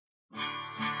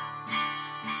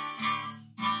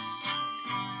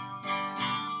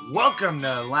Welcome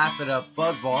to Laugh It Up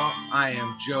Fuzzball. I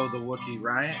am Joe the Wookiee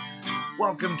Riot.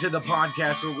 Welcome to the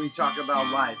podcast where we talk about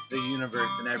life, the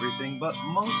universe, and everything, but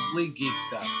mostly geek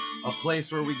stuff. A place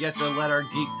where we get to let our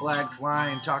geek flag fly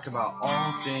and talk about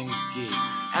all things geek.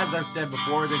 As I've said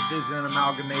before, this isn't an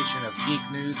amalgamation of geek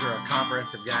news or a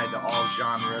comprehensive guide to all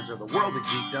genres or the world of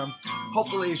geekdom.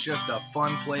 Hopefully it's just a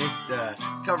fun place to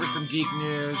cover some geek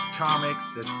news, comics,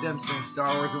 The Simpsons,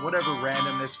 Star Wars, and whatever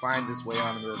randomness finds its way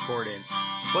onto the recording.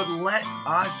 But let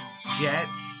us get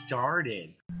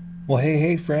started. Well,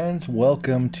 hey friends,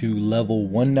 welcome to level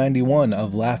 191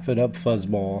 of Laugh It Up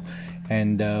Fuzzball,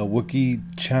 and Wookiee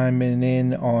chiming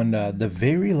in on the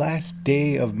very last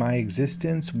day of my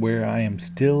existence where I am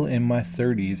still in my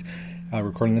 30s,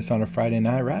 recording this on a Friday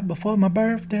night right before my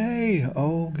birthday.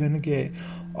 Oh, gonna get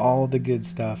all the good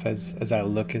stuff as I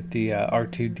look at the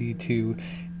R2-D2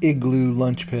 Igloo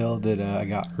lunch pail that I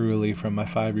got early from my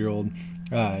 5-year-old.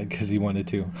 Because he wanted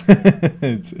to.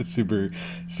 It's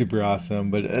super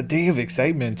awesome. But a day of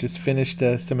excitement. Just finished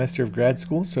a semester of grad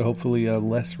school, so hopefully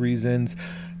less reasons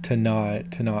to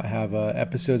not have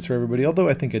episodes for everybody. Although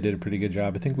I think I did a pretty good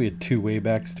job. I think we had 2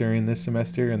 waybacks during this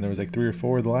semester, and there was like 3 or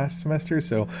 4 the last semester,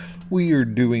 so we are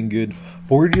doing good.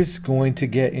 But we're just going to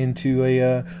get into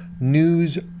a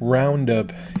news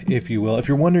roundup, if you will. If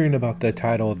you're wondering about the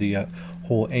title of the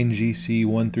whole NGC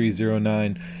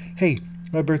 1309, hey,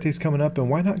 my birthday's coming up, and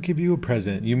why not give you a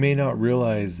present? You may not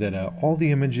realize that all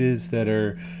the images that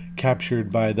are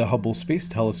captured by the Hubble Space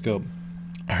Telescope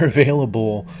are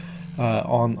available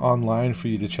online for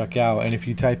you to check out. And if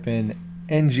you type in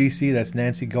NGC, that's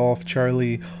Nancy Golf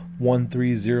Charlie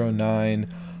 1309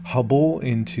 Hubble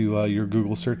into your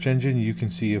Google search engine, you can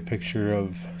see a picture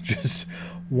of just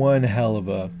one hell of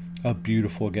a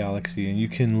beautiful galaxy. And you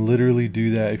can literally do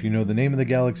that if you know the name of the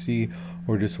galaxy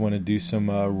or just want to do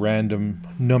some random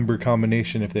number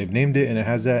combination. If they've named it and it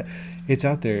has that, it's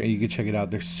out there and you can check it out.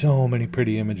 There's so many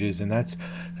pretty images, and that's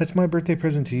my birthday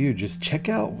present to you. Just check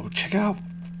out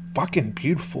fucking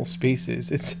beautiful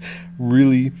spaces. It's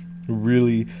really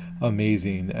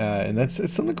amazing, and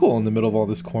it's something cool in the middle of all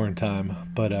this quarantine.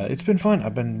 But it's been fun.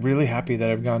 I've been really happy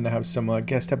that I've gotten to have some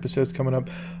guest episodes coming up.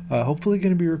 Hopefully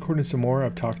going to be recording some more.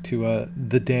 I've talked to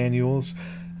the Daniels.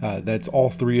 That's all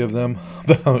 3 of them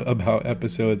about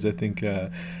episodes. I think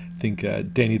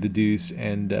Danny the Deuce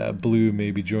and Blue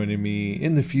may be joining me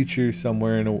in the future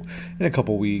somewhere in a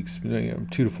couple weeks, 2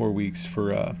 to 4 weeks,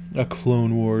 for a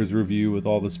Clone Wars review with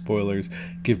all the spoilers.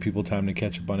 Give people time to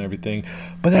catch up on everything.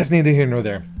 But that's neither here nor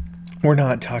there. We're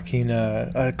not talking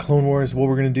Clone Wars. What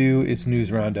we're going to do is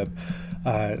news roundup.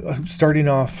 Starting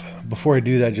off, before I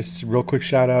do that, just a real quick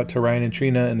shout out to Ryan and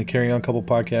Trina and the Carry On Couple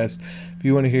podcast. If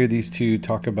you want to hear these two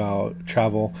talk about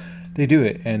travel, they do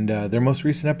it, and their most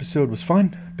recent episode was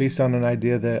fun, based on an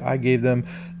idea that I gave them.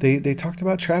 They talked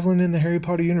about traveling in the Harry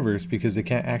Potter universe because they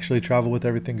can't actually travel with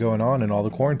everything going on and all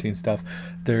the quarantine stuff.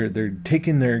 They're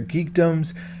taking their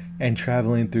geekdoms and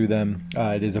traveling through them.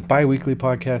 It is a bi-weekly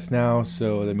podcast now,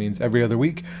 so that means every other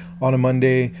week on a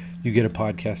Monday you get a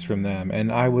podcast from them.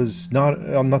 And I was not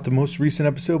the most recent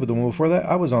episode, but the one before that,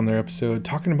 I was on their episode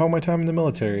talking about my time in the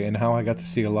military and how I got to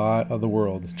see a lot of the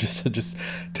world. Just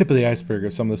tip of the iceberg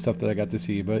of some of the stuff that I got to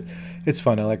see. But it's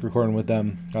fun. I like recording with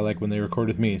them. I like when they record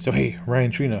with me. So hey,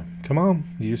 Ryan, Trina, come on.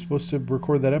 You're supposed to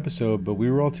record that episode, but we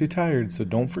were all too tired, so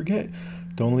don't forget.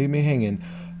 Don't leave me hanging.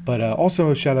 But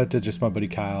also a shout out to just my buddy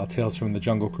Kyle, Tales from the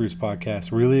Jungle Cruise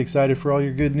podcast. Really excited for all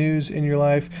your good news in your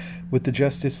life with the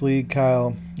Justice League,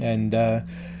 Kyle. And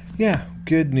yeah,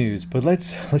 good news. But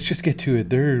let's just get to it.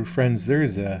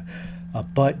 There's a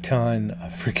butt ton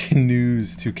of freaking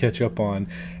news to catch up on,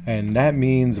 and that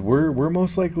means we're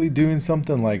most likely doing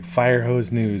something like fire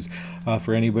hose news.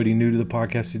 For anybody new to the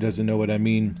podcast who doesn't know what I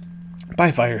mean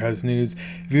by fire hose news,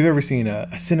 if you've ever seen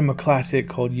a cinema classic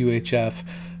called UHF,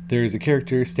 there's a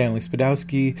character, Stanley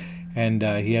Spadowski, and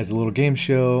he has a little game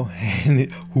show, and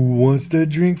who wants to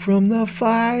drink from the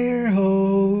fire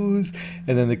hose?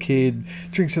 And then the kid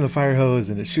drinks from the fire hose,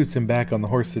 and it shoots him back on the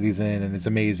horse that he's in, and it's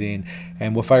amazing.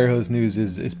 And what Fire Hose News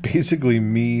is basically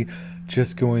me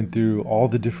just going through all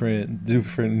the different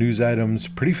news items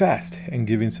pretty fast and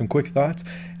giving some quick thoughts,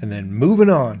 and then moving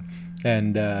on.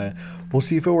 And we'll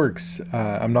see if it works.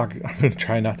 I'm going to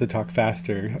try not to talk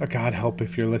faster. God help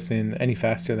if you're listening any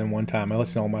faster than 1 time. I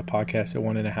listen to all my podcasts at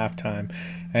 1.5 time.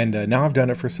 And now I've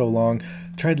done it for so long.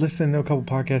 Tried listening to a couple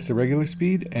podcasts at regular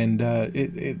speed, and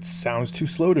it sounds too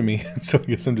slow to me. So I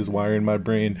guess I'm just wiring my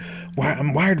brain.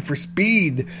 I'm wired for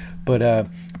speed. But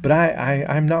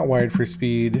I'm not wired for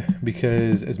speed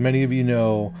because, as many of you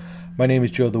know, My name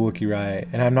is Joe the Wookiee Riot,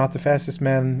 and I'm not the fastest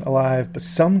man alive, but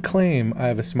some claim I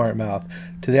have a smart mouth.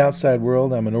 To the outside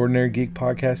world, I'm an ordinary geek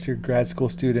podcaster, grad school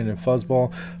student, and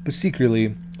fuzzball, but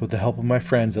secretly, with the help of my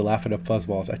friends at Laugh It Up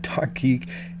Fuzzballs, I talk geek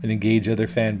and engage other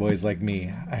fanboys like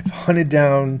me. I've hunted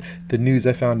down the news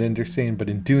I found interesting, but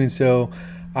in doing so,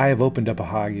 I have opened up a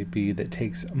hobby that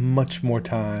takes much more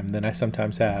time than I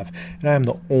sometimes have, and I am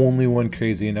the only one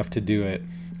crazy enough to do it.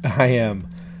 I am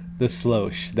the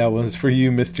Slosh. That was for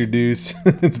you, Mr. Deuce.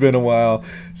 It's been a while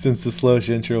since the Slosh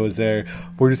intro was there.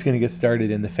 We're just going to get started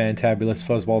in the Fantabulous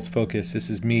Fuzzballs focus. This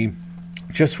is me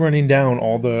just running down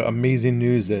all the amazing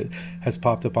news that has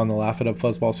popped up on the Laugh It Up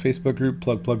Fuzzballs Facebook group.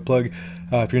 Plug.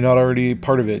 If you're not already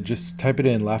part of it, just type it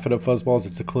in. Laugh It Up Fuzzballs.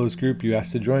 It's a closed group. You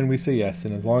ask to join, we say yes.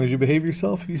 And as long as you behave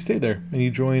yourself, you stay there. And you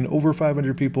join over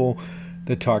 500 people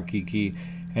that talk geeky.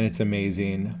 And it's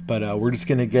amazing. But we're just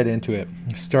going to get into it.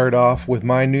 Start off with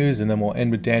my news, and then we'll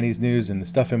end with Danny's news and the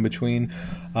stuff in between.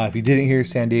 If you didn't hear,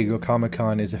 San Diego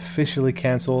Comic-Con is officially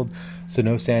canceled. So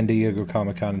no San Diego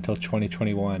Comic-Con until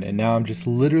 2021. And now I'm just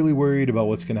literally worried about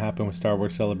what's going to happen with Star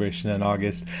Wars Celebration in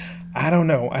August. I don't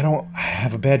know. I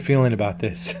have a bad feeling about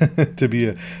this to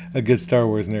be a good Star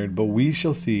Wars nerd. But we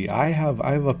shall see. I have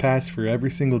a pass for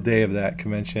every single day of that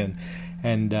convention.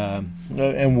 And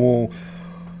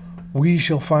we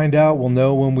shall find out. We'll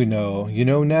know when we know. You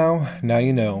know now? Now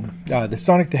you know. The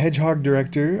Sonic the Hedgehog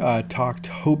director talked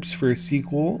hopes for a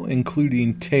sequel,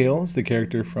 including Tails, the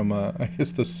character from, I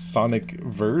guess, the Sonic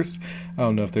verse. I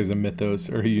don't know if there's a mythos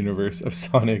or a universe of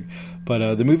Sonic.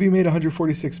 But the movie made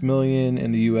 $146 million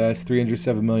in the U.S.,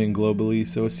 $307 million globally.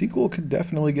 So a sequel could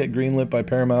definitely get greenlit by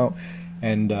Paramount.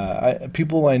 And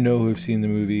people I know who have seen the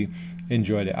movie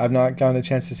enjoyed it. I've not gotten a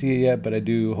chance to see it yet, but I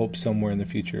do hope somewhere in the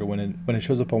future when it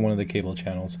shows up on one of the cable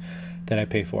channels that I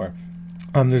pay for.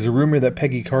 There's a rumor that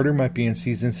Peggy Carter might be in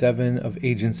season 7 of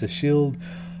Agents of S.H.I.E.L.D.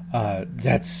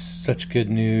 That's such good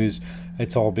news.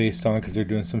 It's all based on, because they're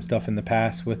doing some stuff in the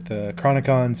past with the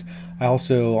Chronicons. I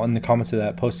also, on the comments of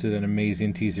that, posted an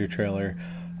amazing teaser trailer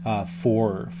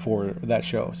for that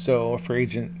show. So for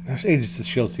Agents of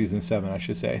S.H.I.E.L.D. season 7, I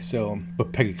should say. So,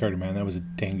 but Peggy Carter, man, that was a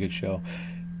dang good show.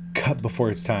 Cut before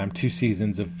its time, 2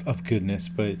 seasons of goodness.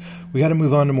 But we got to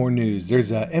move on to more news. There's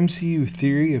a MCU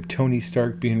theory of Tony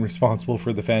Stark being responsible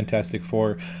for the Fantastic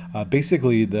Four.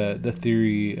 Basically, the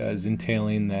theory is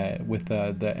entailing that with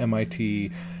the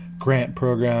MIT grant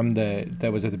program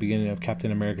that was at the beginning of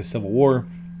Captain America Civil War,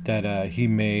 that he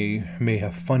may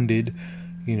have funded,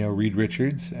 Reed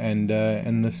Richards and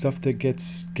the stuff that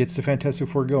gets the Fantastic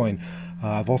Four going.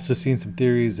 I've also seen some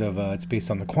theories of it's based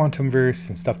on the Quantumverse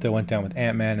and stuff that went down with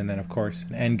Ant-Man, and then of course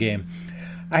an Endgame.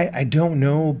 I don't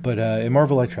know, but in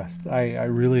Marvel I trust. I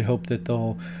really hope that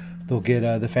they'll get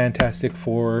the Fantastic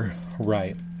Four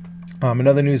right. In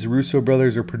other news, the Russo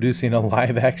brothers are producing a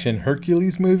live-action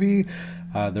Hercules movie.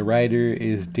 The writer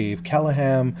is Dave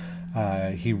Callahan.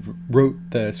 He wrote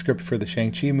the script for the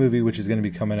Shang-Chi movie, which is going to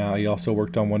be coming out. He also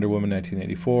worked on Wonder Woman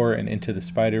 1984 and Into the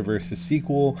Spider-Verse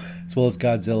sequel, as well as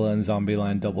Godzilla and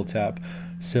Zombieland Double Tap.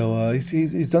 So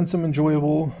he's done some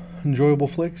enjoyable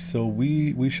flicks. So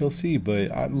we shall see. But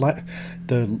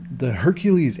the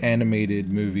Hercules animated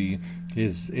movie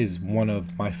is one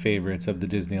of my favorites of the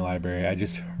Disney library. I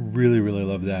just really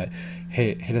love that.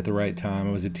 Hit at the right time.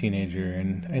 I was a teenager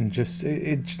and just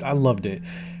I loved it.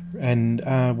 And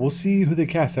we'll see who they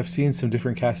cast. I've seen some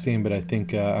different casting, but I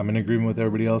think I'm in agreement with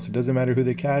everybody else. It doesn't matter who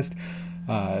they cast.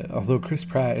 Although Chris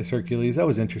Pratt is Hercules, that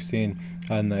was interesting.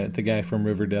 And the guy from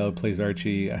Riverdale plays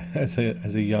Archie as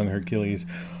a young Hercules,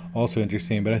 also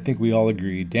interesting. But I think we all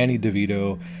agree. Danny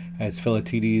DeVito as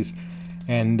Philatides,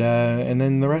 and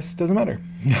then the rest doesn't matter.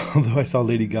 Although I saw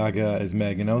Lady Gaga as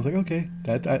Meg, and I was like, okay,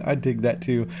 I dig that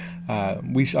too.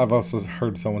 I've also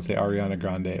heard someone say Ariana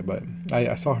Grande, but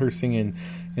I saw her singing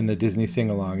in the Disney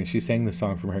sing-along, and she sang the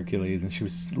song from Hercules, and she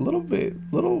was a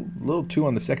little too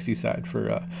on the sexy side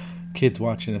for kids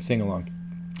watching a sing-along.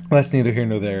 Well, that's neither here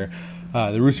nor there.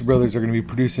 The Russo brothers are going to be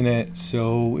producing it,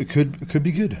 so it could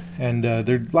be good, and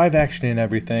they're live action and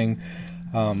everything.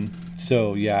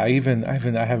 So yeah, I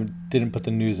didn't put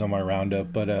the news on my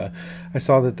roundup, but I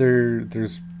saw that they're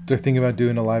thinking about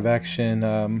doing a live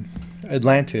action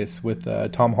Atlantis with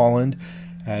Tom Holland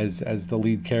as the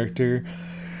lead character.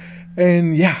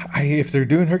 And yeah, if they're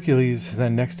doing Hercules,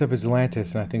 then next up is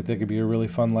Atlantis, and I think that could be a really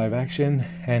fun live action.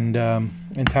 And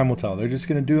time will tell. They're just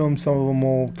going to do them. Some of them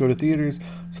will go to theaters.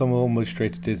 Some of them will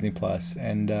straight to Disney Plus.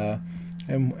 And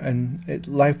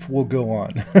life will go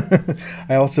on.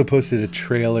 I also posted a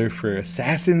trailer for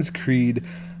Assassin's Creed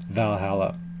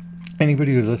Valhalla.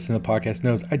 Anybody who's listening to the podcast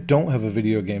knows I don't have a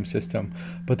video game system,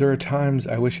 but there are times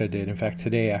I wish I did. In fact,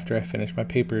 today after I finished my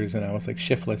papers and I was like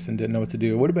shiftless and didn't know what to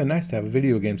do, it would have been nice to have a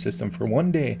video game system for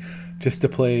one day just to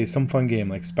play some fun game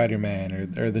like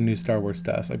Spider-Man or the new Star Wars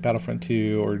stuff like Battlefront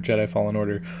 2 or Jedi Fallen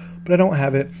Order, but I don't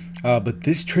have it. But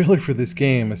this trailer for this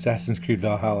game, Assassin's Creed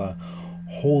Valhalla,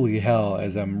 holy hell,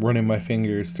 as I'm running my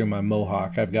fingers through my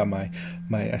mohawk. I've got my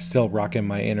I still rocking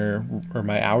my inner, or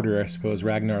my outer, I suppose,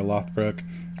 Ragnar Lothbrok,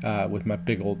 with my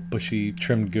big old bushy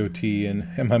trimmed goatee and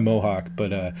my mohawk.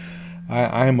 But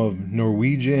I am of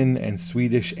Norwegian and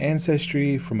Swedish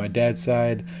ancestry from my dad's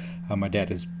side. My dad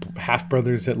has half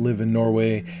brothers that live in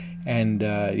Norway, and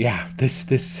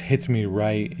this hits me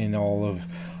right in all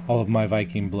of my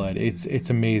Viking blood. It's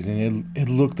amazing. It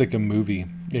looked like a movie.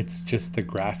 It's just the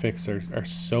graphics are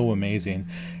so amazing,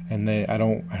 and I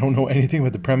don't know anything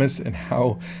about the premise and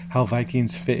how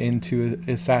Vikings fit into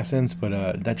Assassins,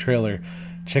 but that trailer,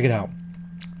 check it out.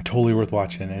 Totally worth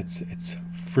watching. It's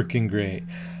freaking great.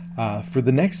 For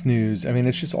the next news, I mean,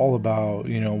 it's just all about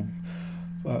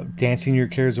dancing your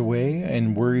cares away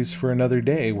and worries for another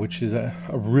day, which is a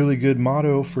really good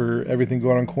motto for everything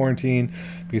going on in quarantine,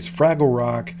 because Fraggle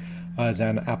Rock is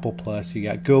on Apple Plus. You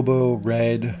got Gobo,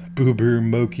 Red, Boober,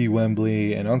 Moki,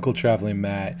 Wembley, and Uncle Traveling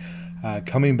Matt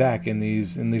coming back in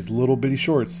these little bitty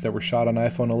shorts that were shot on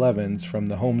iPhone 11s from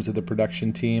the homes of the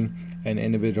production team and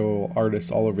individual artists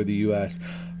all over the U.S.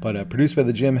 But produced by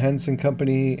the Jim Henson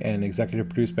Company and executive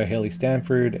produced by Haley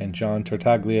Stanford and John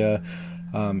Tartaglia.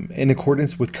 In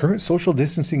accordance with current social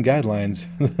distancing guidelines,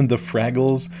 the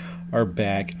Fraggles are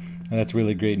back, and that's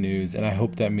really great news. And I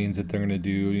hope that means that they're going to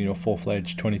do,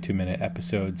 full-fledged 22-minute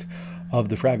episodes of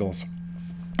the Fraggles,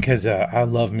 because I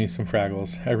love me some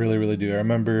Fraggles. I really, really do. I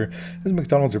remember this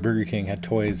McDonald's or Burger King had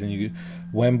toys, and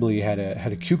Wembley had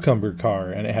a cucumber car,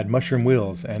 and it had mushroom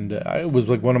wheels, and it was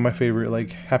like one of my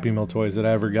favorite Happy Meal toys that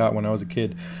I ever got when I was a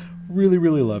kid. Really,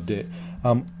 really loved it.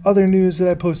 Other news that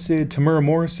I posted, Tamura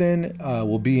Morrison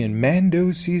will be in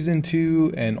Mando Season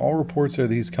 2, and all reports are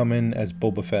that he's coming as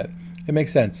Boba Fett. It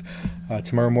makes sense.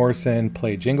 Tamura Morrison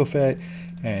played Jango Fett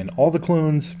and all the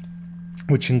clones,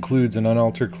 which includes an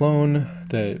unaltered clone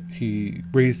that he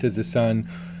raised as his son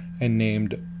and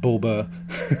named Boba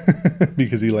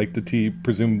because he liked the tea,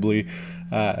 presumably.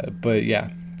 But yeah,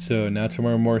 so now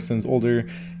Tamura Morrison's older,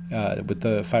 with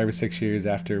the 5 or 6 years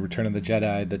after Return of the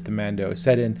Jedi that the Mando is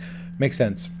set in. Makes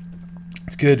sense.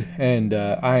 It's good, and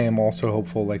I am also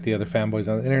hopeful, like the other fanboys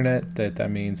on the internet, that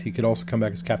means he could also come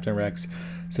back as Captain Rex,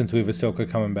 since we have Ahsoka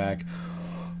coming back.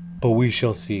 But we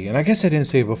shall see. And I guess I didn't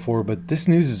say it before, but this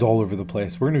news is all over the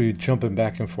place. We're going to be jumping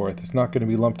back and forth. It's not going to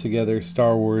be lumped together,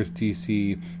 Star Wars,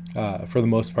 DC, for the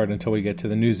most part, until we get to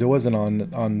the news. It wasn't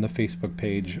on the Facebook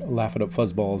page, Laugh It Up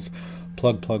Fuzzballs.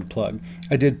 Plug.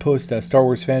 I did post a Star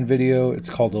Wars fan video. It's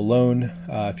called Alone.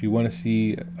 If you want to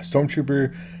see a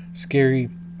stormtrooper scary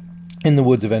in the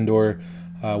woods of Endor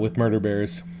with murder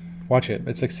bears, watch it.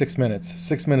 It's like 6 minutes.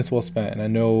 6 minutes well spent. And I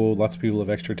know lots of people have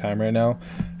extra time right now,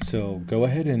 so go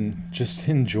ahead and just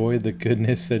enjoy the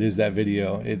goodness that is that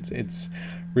video. It's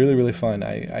really, really fun.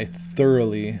 I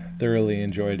thoroughly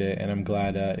enjoyed it, and I'm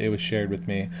glad it was shared with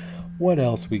me. What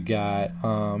else we got?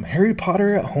 Harry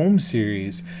Potter at Home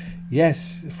series.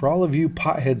 Yes, for all of you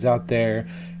potheads out there,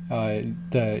 you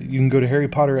can go to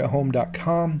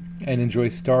harrypotterathome.com and enjoy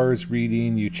Stars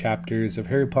reading you chapters of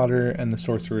Harry Potter and the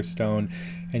Sorcerer's Stone.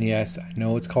 And yes, I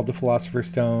know it's called the Philosopher's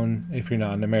Stone if you're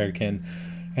not an American,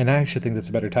 and I actually think that's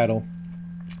a better title.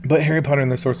 But Harry Potter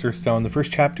and the Sorcerer's Stone, the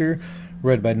first chapter,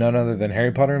 read by none other than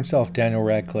Harry Potter himself, Daniel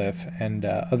Radcliffe, and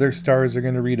other stars are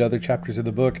going to read other chapters of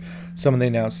the book. Some of the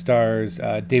announced stars,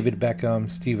 David Beckham,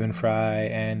 Stephen Fry,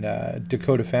 and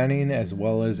Dakota Fanning, as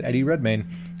well as Eddie Redmayne.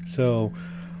 So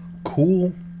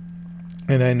cool.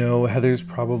 And I know Heather's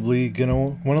probably going to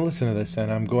want to listen to this,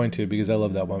 and I'm going to, because I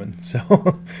love that woman. So,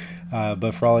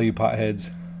 but for all of you potheads,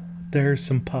 there's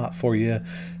some pot for you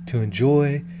to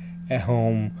enjoy at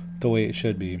home the way it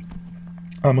should be.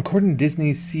 According to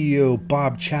Disney's CEO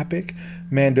Bob Chapek,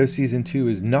 Mando Season 2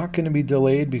 is not going to be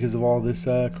delayed because of all this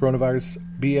coronavirus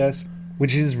BS,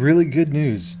 which is really good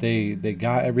news. They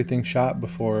got everything shot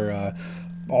before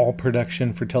all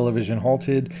production for television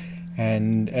halted,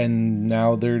 and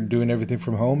now they're doing everything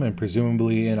from home, and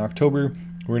presumably in October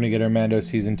we're going to get our Mando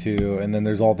Season 2, and then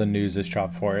there's all the news that's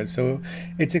dropped for it. So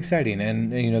it's exciting,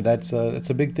 and that's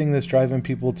a big thing that's driving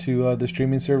people to the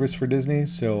streaming service for Disney.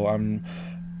 So I'm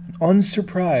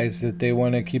unsurprised that they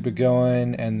want to keep it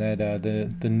going, and that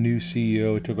the new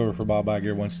CEO who took over for Bob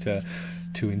Iger wants to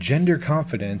to engender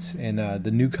confidence in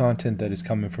the new content that is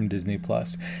coming from Disney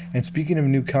Plus. And speaking of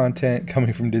new content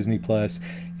coming from Disney Plus,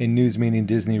 in news meaning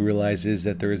Disney realizes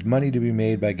that there is money to be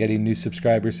made by getting new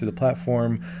subscribers to the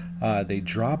platform. They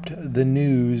dropped the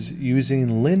news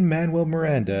using Lin-Manuel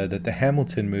Miranda that the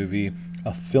Hamilton movie,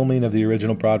 a filming of the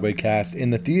original Broadway cast in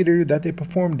the theater that they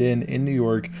performed in New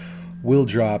York, will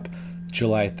drop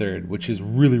July 3rd, which is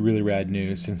really, really rad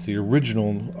news, since the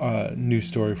original news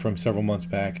story from several months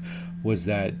back was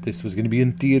that this was going to be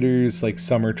in theaters like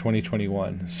summer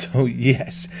 2021. So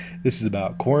yes, this is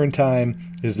about quarantine,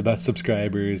 this is about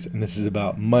subscribers, and this is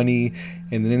about money.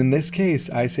 And then in this case,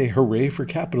 I say hooray for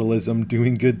capitalism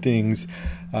doing good things,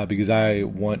 because I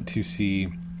want to see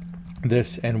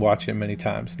this and watch it many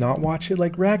times. Not watch it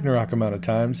like Ragnarok amount of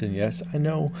times, and yes, I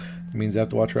know it means I have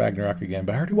to watch Ragnarok again,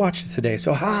 but I already watched it today,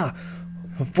 so I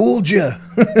fooled you.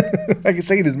 I can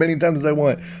say it as many times as I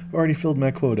want. I've already filled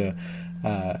my quota.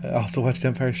 I also watched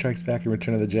Empire Strikes Back and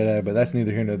Return of the Jedi, but that's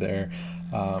neither here nor there.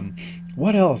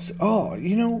 What else? Oh,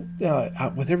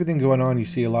 with everything going on, you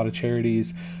see a lot of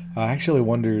charities. I actually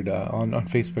wondered on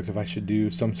Facebook if I should do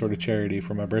some sort of charity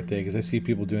for my birthday, because I see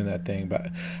people doing that thing,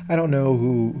 but I don't know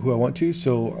who I want to.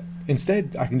 So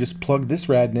instead, I can just plug this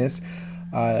radness.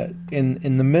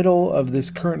 In the middle of this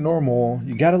current normal,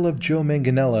 you gotta love Joe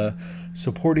Manganiello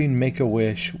supporting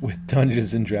Make-A-Wish with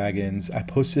Dungeons and Dragons. I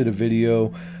posted a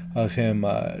video of him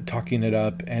talking it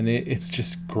up, and it's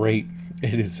just great.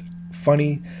 It is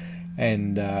funny,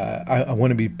 and I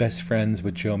want to be best friends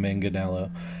with Joe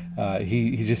Manganiello.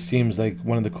 He just seems like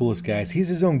one of the coolest guys. He's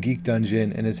his own geek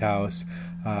dungeon in his house.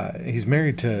 He's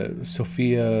married to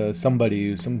Sophia,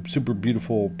 some super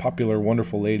beautiful, popular,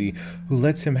 wonderful lady who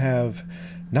lets him have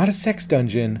not a sex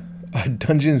dungeon, a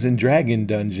Dungeons and Dragon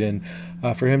dungeon,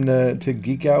 for him to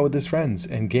geek out with his friends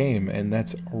and game, and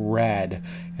that's rad.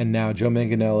 And now Joe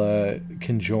Manganiello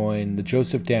can join the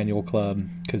Joseph Daniel Club,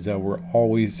 because we're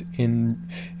always in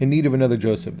need of another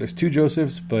Joseph. There's 2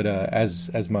 Josephs, but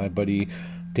as my buddy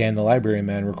Dan the Library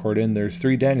Man recorded, there's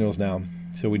 3 Daniels now,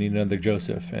 so we need another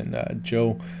Joseph. And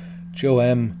Joe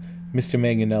M, Mr.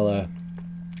 Manganiello,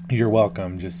 you're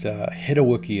welcome. Just hit a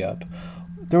Wookiee up.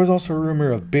 There was also a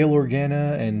rumor of Bail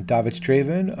Organa and David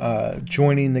Straven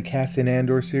joining the Cassian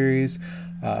Andor series.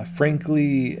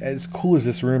 Frankly, as cool as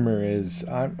this rumor is,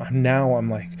 I'm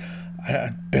like,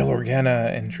 Bail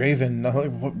Organa and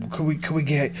Draven. Could we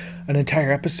get an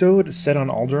entire episode set on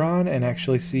Alderaan and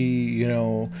actually see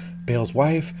Bail's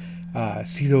wife,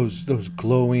 see those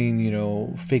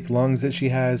glowing fake lungs that she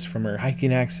has from her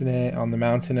hiking accident on the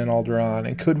mountain in Alderaan,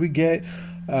 and could we get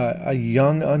a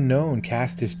young unknown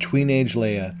cast as tween-age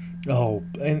Leia? Oh,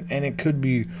 and it could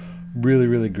be really,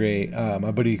 really great.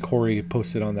 My buddy Corey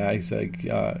posted on that. He's like,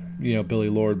 Billy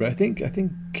Lord, but I think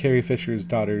Carrie Fisher's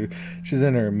daughter, she's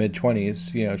in her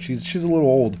mid-20s. She's a little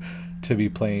old to be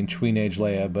playing tween-age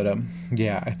Leia, but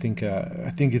yeah, I think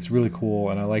it's really cool,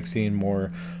 and I like seeing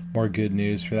more good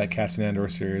news for that Cassian Andor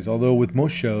series. Although with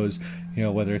most shows,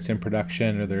 whether it's in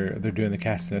production or they're doing the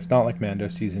casting, it's not like Mando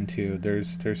season 2.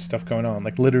 There's stuff going on.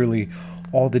 Like literally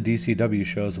all the DCW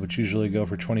shows, which usually go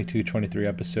for 22, 23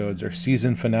 episodes, are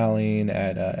season finaleing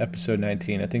at episode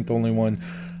 19. I think the only one,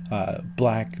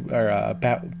 Batwoman,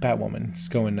 is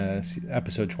going to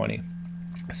episode 20.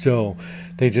 So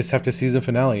they just have to season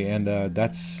finale, and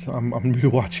I'm going to be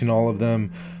watching all of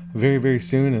them very, very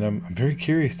soon, and I'm very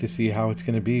curious to see how it's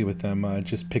going to be with them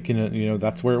just picking it.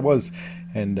 That's where it was,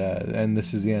 and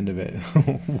this is the end of it.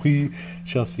 We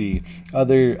shall see.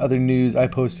 Other news I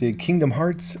posted: Kingdom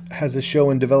Hearts has a show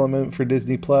in development for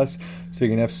Disney Plus, so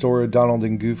you're gonna have Sora, Donald,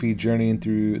 and Goofy journeying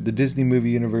through the Disney movie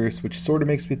universe, which sort of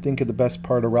makes me think of the best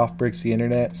part of Ralph Breaks the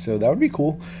Internet. So that would be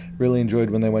cool. Really enjoyed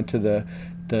when they went to the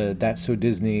That's So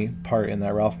Disney part in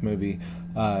that Ralph movie.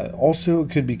 Also, it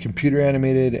could be computer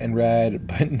animated and rad,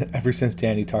 but ever since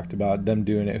Danny talked about them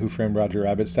doing it Who Framed Roger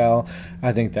Rabbit style,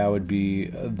 I think that would be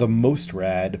the most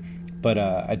rad, but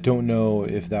I don't know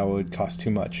if that would cost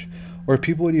too much, or if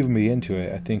people would even be into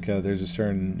it. I think there's a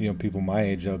certain, people my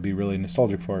age that would be really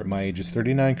nostalgic for it. My age is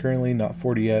 39 currently, not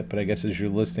 40 yet, but I guess as you're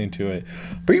listening to it,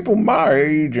 people my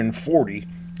age and 40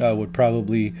 would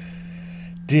probably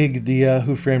dig the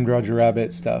Who Framed Roger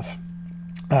Rabbit stuff.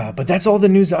 But that's all the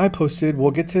news I posted.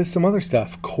 We'll get to some other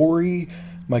stuff. Corey,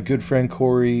 my good friend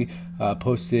Corey,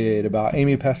 posted about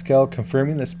Amy Pascal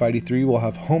confirming that Spidey 3 will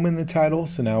have home in the title.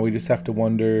 So now we just have to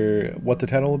wonder what the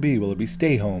title will be. Will it be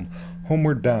Stay Home,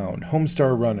 Homeward Bound,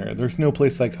 Homestar Runner, There's No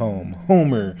Place Like Home,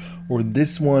 Homer, or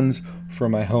this one's for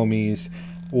my homies?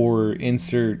 or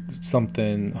insert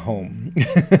something home.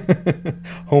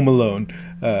 Home Alone.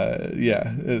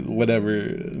 Whatever.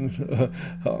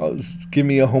 Give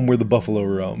me a home where the buffalo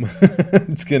roam.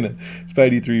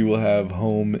 Spidey 3 will have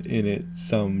home in it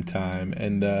sometime.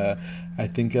 And I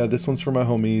think this one's for my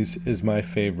homies is my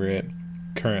favorite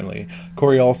currently.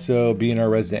 Corey, also being our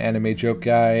resident anime joke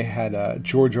guy, had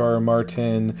George R. R.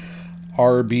 Martin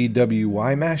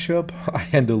RBWY mashup. I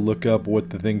had to look up what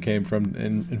the thing came from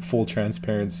in full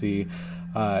transparency.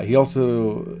 He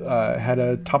also had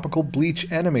a topical Bleach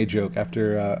anime joke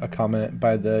after a comment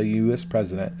by the U.S.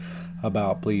 president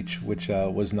about Bleach, which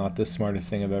was not the smartest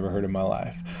thing I've ever heard in my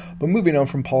life. But moving on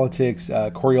from politics,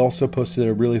 Corey also posted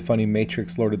a really funny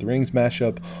Matrix Lord of the Rings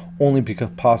mashup, only because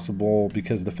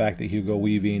of the fact that Hugo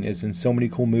Weaving is in so many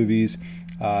cool movies.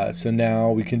 So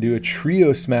now we can do a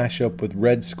trio smash up with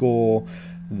Red Skull,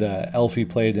 the elf he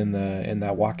played in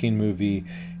that Walking movie,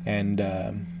 and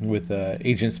with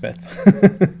Agent Smith.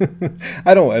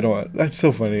 I don't. That's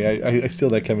so funny. I steal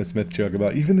that Kevin Smith joke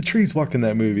about even the trees walk in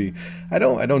that movie. I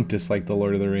don't dislike the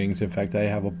Lord of the Rings. In fact, I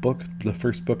have a book. The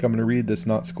first book I'm going to read that's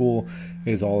not school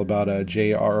is all about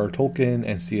J.R.R. Tolkien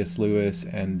and C.S. Lewis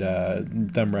and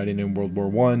them writing in World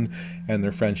War I and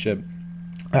their friendship.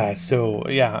 I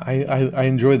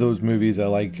enjoy those movies. I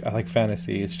like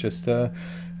fantasy. It's just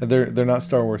they're not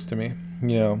Star Wars to me.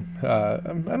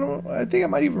 I think I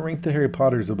might even rank the Harry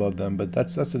Potters above them, but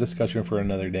that's a discussion for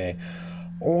another day.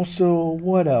 Also,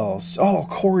 what else? Oh,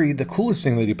 Corey, the coolest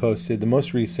thing that he posted, the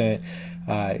most recent,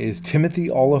 is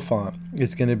Timothy Olyphant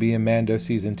is going to be in Mando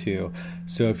Season 2.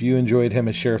 So if you enjoyed him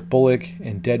as Sheriff Bullock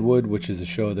in Deadwood, which is a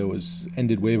show that was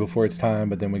ended way before its time,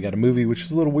 but then we got a movie, which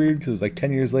is a little weird because it was like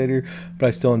 10 years later, but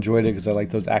I still enjoyed it because I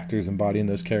like those actors embodying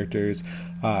those characters.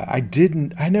 I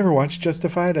never watched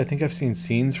Justified. I think I've seen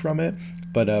scenes from it,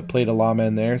 but played a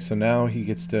lawman there. So now he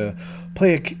gets to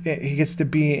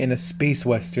be in a space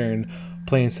western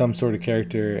playing some sort of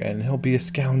character, and he'll be a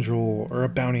scoundrel or a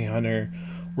bounty hunter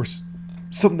or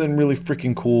something really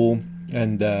freaking cool.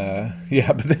 And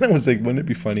but then I was like, wouldn't it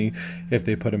be funny if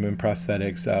they put him in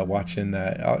prosthetics watching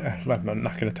that? I'm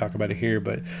not going to talk about it here,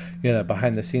 but that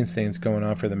behind the scenes things going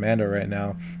on for the Mando right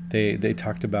now. They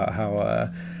talked about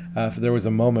how there was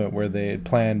a moment where they had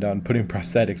planned on putting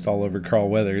prosthetics all over Carl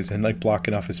Weathers and like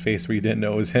blocking off his face where you didn't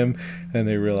know it was him, and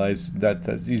they realized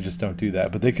that you just don't do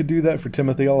that. But they could do that for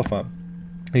Timothy Olyphant.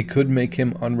 It could make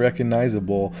him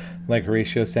unrecognizable like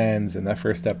Horatio Sands in that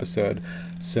first episode.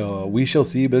 So we shall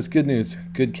see, but it's good news.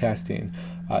 Good casting.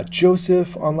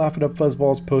 Joseph on Laugh It Up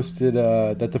Fuzzballs posted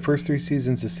that the first 3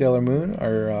 seasons of Sailor Moon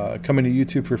are coming to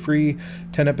YouTube for free.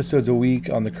 10 episodes a week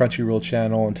on the Crunchyroll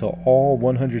channel until all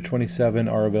 127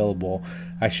 are available.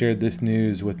 I shared this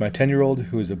news with my 10-year-old,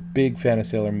 who is a big fan of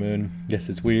Sailor Moon. Yes,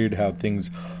 it's weird how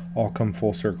things all come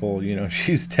full circle.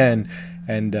 She's 10,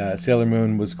 and Sailor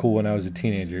Moon was cool when I was a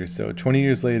teenager. So 20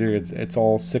 years later, it's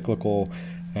all cyclical,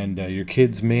 and your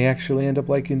kids may actually end up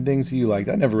liking things that you liked.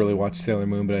 I never really watched Sailor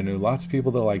Moon, but I knew lots of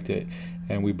people that liked it,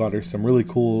 and we bought her some really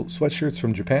cool sweatshirts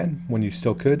from Japan when you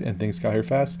still could, and things got here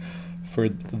fast for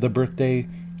the birthday.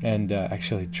 And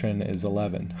actually, Trin is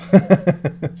 11,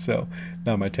 so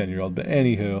not my 10-year-old. But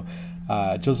anywho,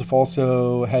 Joseph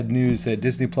also had news that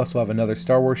Disney Plus will have another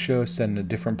Star Wars show set in a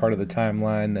different part of the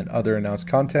timeline than other announced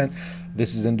content.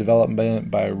 This is in development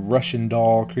by Russian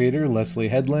Doll creator Leslie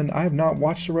Headland. I have not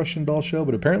watched the Russian Doll show,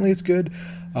 but apparently it's good,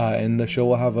 and the show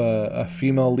will have a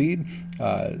female lead.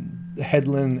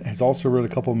 Headland has also wrote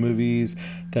a couple movies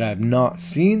that I have not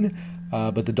seen,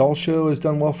 but the Doll show has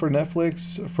done well for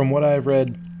Netflix from what I've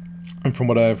read and from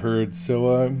what I've heard.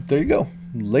 So there you go.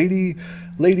 Lady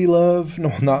love,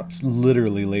 no, not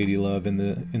literally lady love in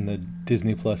the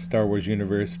Disney Plus Star Wars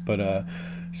universe, but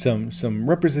some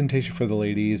representation for the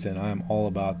ladies, and I'm all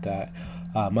about that.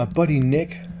 My buddy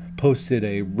Nick posted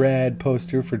a rad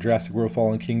poster for Jurassic World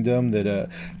Fallen Kingdom that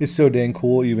is so dang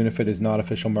cool, even if it is not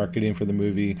official marketing for the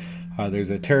movie.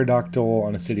 There's a pterodactyl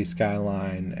on a city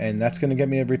skyline, and that's going to get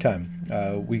me every time.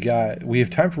 We have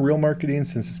time for real marketing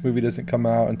since this movie doesn't come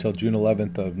out until June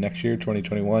 11th of next year,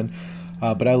 2021.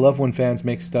 But I love when fans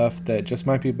make stuff that just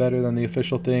might be better than the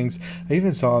official things. I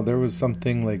even saw there was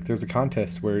something like there's a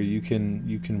contest where you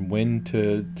can win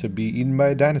to be eaten by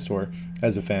a dinosaur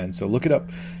as a fan. So look it up.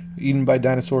 Eaten by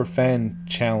Dinosaur fan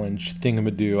challenge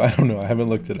thingamadoo. I don't know. I haven't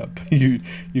looked it up. You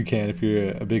can if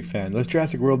you're a big fan. Those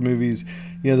Jurassic World movies,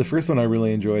 the first one I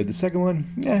really enjoyed. The second one,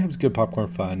 it was good popcorn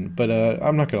fun. But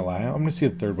I'm not going to lie. I'm going to see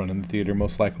the third one in the theater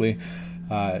most likely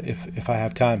if I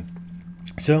have time.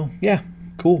 So, yeah,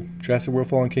 cool. Jurassic World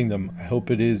Fallen Kingdom. I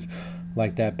hope it is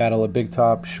like that Battle of Big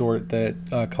Top short that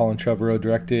Colin Trevorrow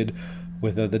directed,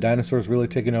 with the dinosaurs really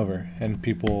taking over and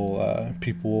people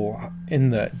in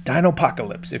the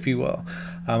dino-apocalypse, if you will.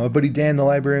 My buddy Dan, the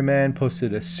library man,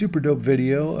 posted a super dope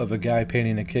video of a guy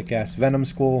painting a kick-ass Venom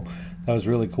skull. That was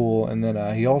really cool. And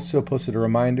then he also posted a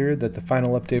reminder that the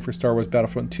final update for Star Wars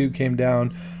Battlefront 2 came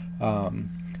down.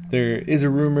 There is a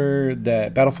rumor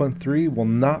that Battlefront 3 will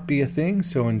not be a thing,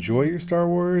 so enjoy your Star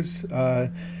Wars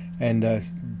and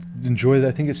enjoy that.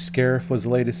 I think it's Scarif was the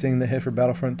latest thing that hit for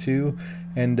Battlefront 2.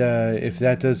 And if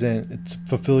that doesn't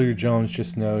fulfill your Jones,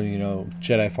 just know,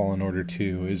 Jedi Fallen Order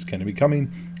 2 is going to be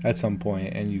coming at some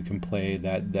point, and you can play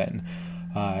that then.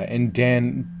 And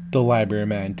Dan, the library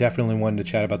man, definitely wanted to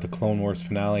chat about the Clone Wars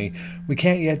finale. We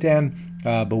can't yet, Dan,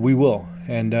 but we will.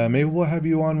 And maybe we'll have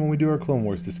you on when we do our Clone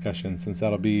Wars discussion, since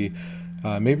that'll be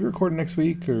maybe recorded next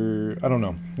week, or I don't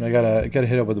know. I gotta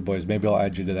hit up with the boys. Maybe I'll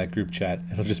add you to that group chat.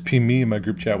 It'll just be me and my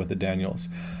group chat with the Daniels.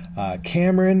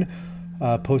 Cameron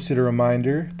posted a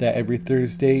reminder that every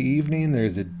Thursday evening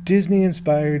there's a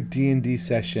Disney-inspired D&D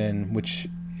session, which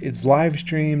it's live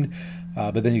streamed,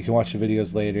 but then you can watch the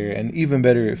videos later. And even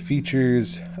better, it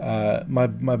features my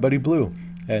buddy Blue.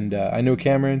 And I know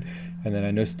Cameron, and then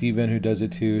I know Steven, who does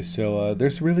it too. So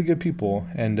there's really good people,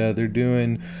 and they're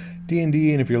doing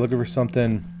D&D. And if you're looking for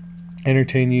something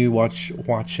entertain you, watch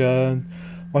a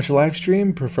live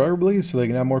stream, preferably, so they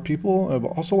can have more people.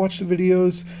 Also watch the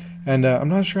videos. And I'm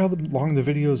not sure how long the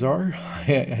videos are.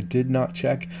 I did not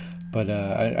check, but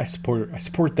I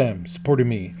support them, supported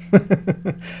me.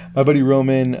 My buddy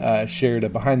Roman shared a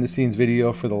behind-the-scenes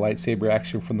video for the lightsaber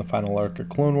action from the final arc of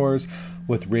Clone Wars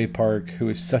with Ray Park, who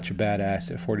is such a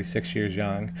badass at 46 years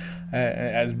young.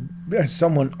 As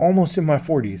someone almost in my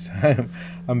 40s,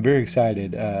 I'm very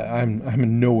excited.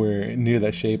 I'm nowhere near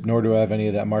that shape, nor do I have any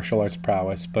of that martial arts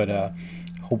prowess, but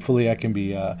hopefully I can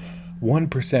be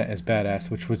 1% as badass,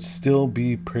 which would still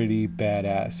be pretty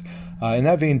badass. In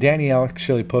that vein, Danny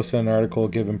actually posted an article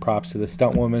giving props to the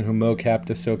stunt woman who mocapped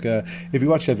Ahsoka. If you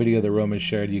watch that video that Roman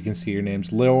shared, you can see her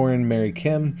name's Lauren Mary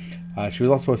Kim. She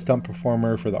was also a stunt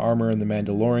performer for the armor in The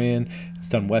Mandalorian. It's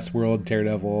done Westworld,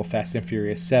 Daredevil, Fast and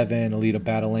Furious 7, Alita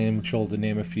Battle Angel, to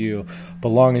name a few. But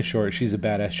long and short, she's a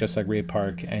badass just like Ray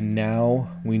Park, and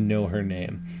now we know her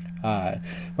name. My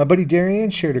buddy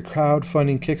Darian shared a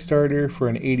crowdfunding Kickstarter for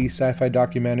an 80s sci-fi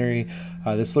documentary.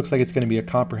 This looks like it's going to be a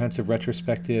comprehensive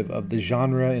retrospective of the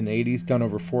genre in the 80s, done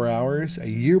over 4 hours, a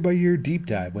year-by-year deep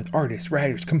dive with artists,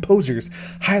 writers, composers,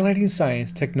 highlighting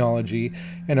science, technology,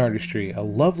 and artistry. A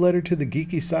love letter to the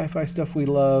geeky sci-fi stuff we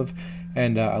love,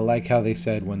 and I like how they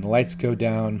said, when the lights go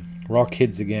down, we're all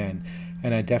kids again.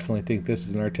 And I definitely think this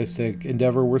is an artistic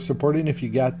endeavor worth supporting if you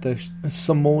got the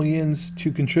simoleons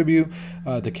to contribute.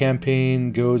 The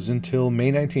campaign goes until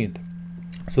May 19th.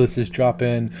 So this is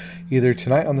dropping either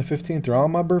tonight on the 15th or on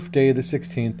my birthday, the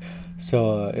 16th.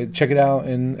 So check it out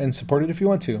and support it if you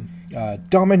want to.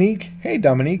 Dominique. Hey,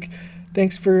 Dominique.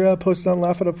 Thanks for posting on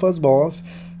Laugh It Up Fuzzballs.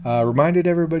 Reminded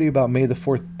everybody about May the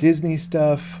 4th Disney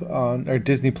stuff, or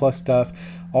Disney Plus stuff.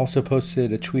 Also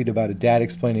posted a tweet about a dad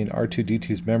explaining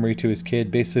R2-D2's memory to his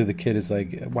kid. Basically, the kid is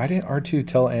like, why didn't R2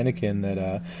 tell Anakin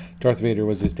that Darth Vader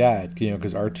was his dad?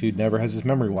 Because R2 never has his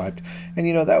memory wiped. And,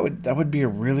 that would be a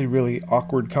really, really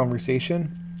awkward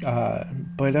conversation.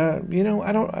 But I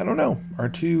don't know.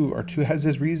 R2 has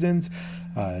his reasons.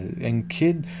 And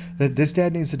this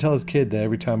dad needs to tell his kid that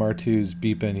every time R2's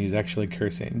beeping, he's actually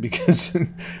cursing, because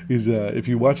he's if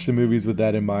you watch the movies with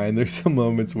that in mind, there's some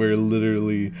moments where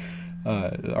literally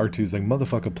R2's like,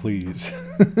 motherfucker, please.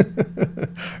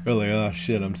 Or like, oh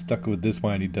shit, I'm stuck with this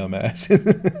whiny dumbass.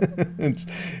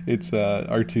 it's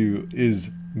R2 is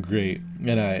great,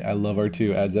 and I love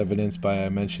R2, as evidenced by, I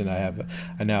mentioned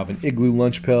I now have an Igloo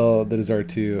lunch pail that is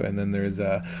R2, and then there's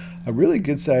a really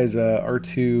good size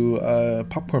R2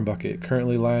 popcorn bucket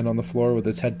currently lying on the floor with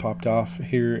its head popped off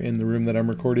here in the room that I'm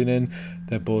recording in,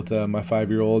 that both my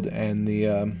 5-year-old and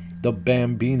the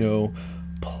Bambino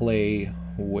play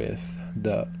with.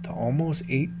 The almost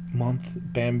 8-month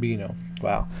Bambino.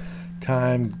 Wow.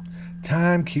 Time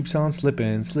keeps on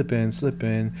slipping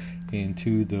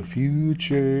into the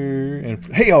future. And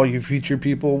hey, all you future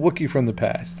people, Wookiee from the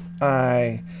past,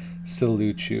 I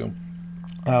salute you.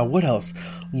 What else?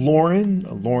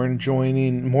 Lauren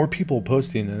joining, more people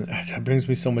posting, and that brings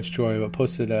me so much joy. But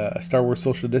posted a Star Wars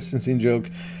social distancing joke.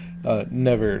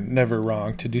 Never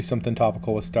wrong to do something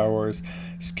topical with Star Wars.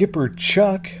 Skipper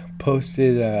Chuck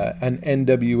posted an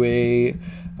NWA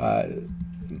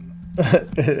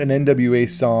an NWA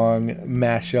song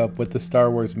mashup with the Star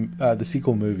Wars, the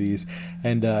sequel movies,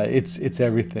 and it's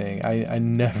everything. I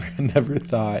never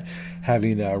thought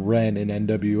having Ren in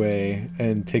NWA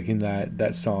and taking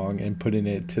that song and putting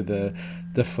it to the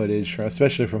footage,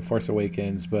 especially from Force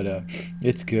Awakens, but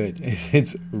it's good.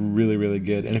 It's really, really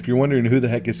good. And if you're wondering who the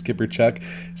heck is Skipper Chuck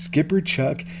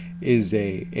is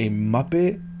a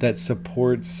Muppet that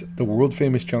supports the world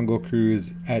famous Jungle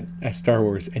Cruise at Star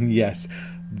Wars. And yes,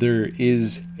 there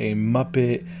is a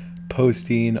Muppet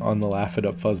posting on the Laugh It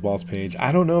Up Fuzzballs page.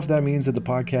 I don't know if that means that the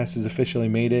podcast has officially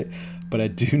made it, but I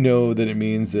do know that it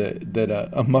means that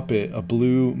a Muppet, a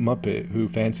blue Muppet who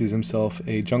fancies himself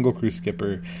a Jungle Cruise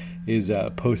skipper, is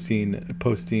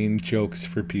posting jokes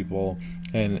for people,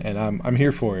 and I'm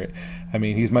here for it. I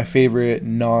mean, he's my favorite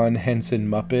non-Henson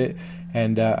Muppet,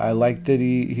 and I like that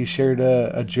he shared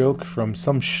a joke from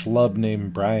some schlub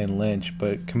named Brian Lynch,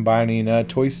 but combining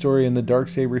Toy Story and the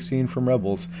Darksaber scene from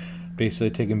Rebels,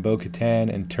 basically taking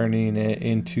Bo-Katan and turning it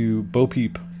into Bo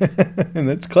Peep, and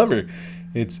that's clever.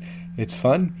 It's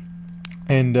fun.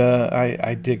 And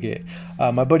I dig it.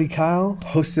 My buddy Kyle,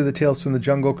 host of the Tales from the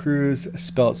Jungle Cruise,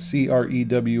 spelled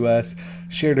Crews,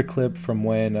 shared a clip from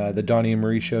when the Donnie and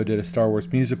Marie Show did a Star Wars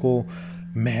musical.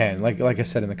 Man, like I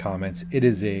said in the comments, it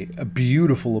is a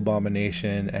beautiful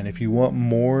abomination. And if you want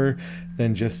more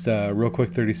than just real quick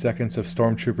 30 seconds of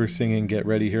stormtroopers singing "Get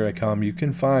Ready, Here I Come," you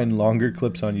can find longer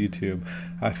clips on YouTube.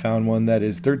 I found one that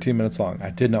is 13 minutes long. I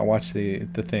did not watch the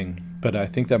thing, but I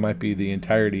think that might be the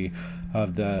entirety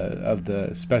of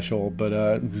the special.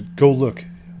 But go look,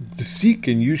 seek,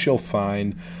 and you shall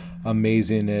find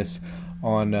amazingness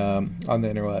on the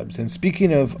interwebs. And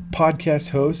speaking of podcast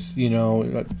hosts,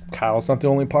 Kyle's not the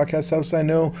only podcast host I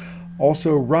know.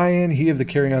 Also, Ryan, he of the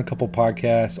Carry On Couple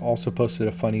podcast, also posted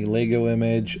a funny Lego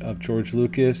image of George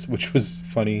Lucas, which was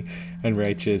funny and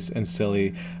righteous and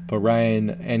silly. But Ryan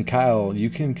and Kyle,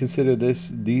 you can consider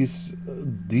these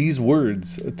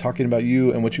words talking about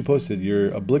you and what you posted your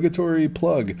obligatory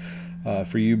plug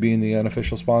for you being the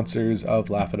unofficial sponsors of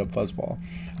Laugh It Up Fuzzball.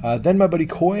 Then my buddy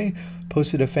Coy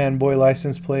posted a fanboy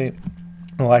license plate.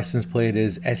 The license plate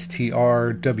is STRWRFN,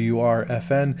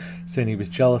 saying he was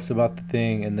jealous about the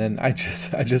thing. And then I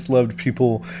just loved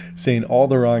people saying all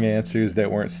the wrong answers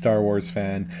that weren't Star Wars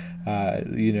fan.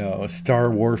 Star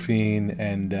Warfing,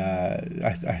 and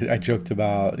I joked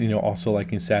about also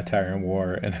liking satire and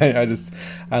war, and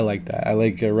I like that. I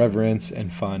like reverence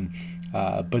and fun.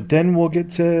 But then we'll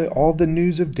get to all the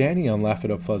news of Danny on Laugh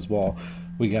It Up Fuzzball.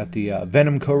 We got the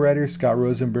Venom co-writers Scott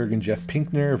Rosenberg and Jeff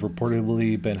Pinkner have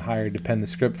reportedly been hired to pen the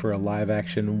script for a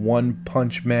live-action One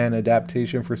Punch Man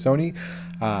adaptation for Sony.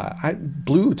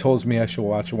 Blue tells me I should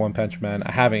watch One Punch Man.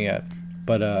 I haven't yet,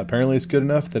 but apparently it's good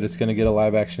enough that it's going to get a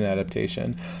live-action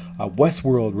adaptation.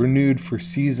 Westworld renewed for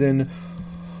season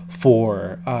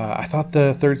 4. I thought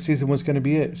the third season was going to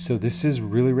be it, so this is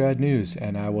really rad news,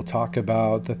 and I will talk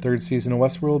about the third season of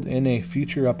Westworld in a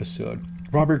future episode.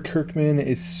 Robert Kirkman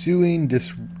is suing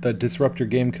the Disruptor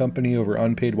Game Company over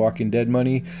unpaid Walking Dead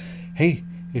money. Hey,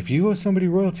 if you owe somebody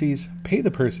royalties, pay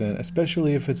the person,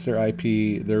 especially if it's their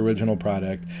IP, their original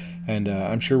product. And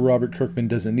I'm sure Robert Kirkman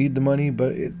doesn't need the money,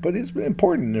 but it's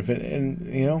important.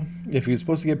 If he's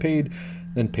supposed to get paid,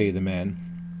 then pay the man.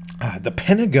 The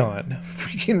Pentagon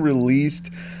freaking released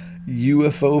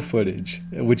UFO footage,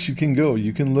 which you can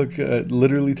look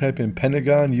literally type in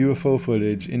Pentagon UFO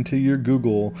footage into your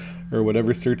Google or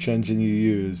whatever search engine you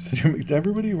use.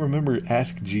 Everybody remember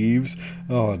Ask Jeeves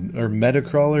or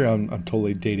Metacrawler? I'm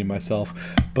totally dating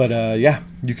myself, but yeah,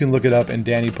 you can look it up, and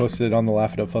Danny posted it on the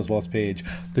Laugh It Up Fuzzballs page.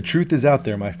 The truth is out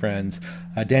there, my friends.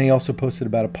 Danny also posted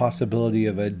about a possibility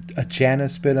of a Janna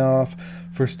spinoff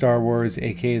for Star Wars,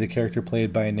 aka the character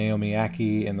played by Naomi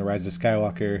Ackie in The Rise of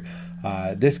Skywalker.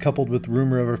 This, coupled with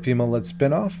rumor of a female-led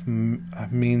spinoff,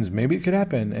 means maybe it could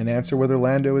happen and answer whether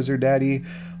Lando is her daddy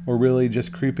or really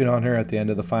just creeping on her at the end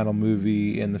of the final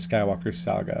movie in the Skywalker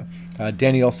saga.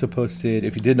 Danny also posted,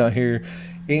 if you did not hear,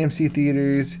 AMC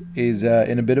Theaters is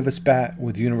in a bit of a spat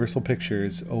with Universal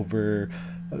Pictures over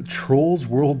Trolls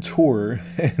World Tour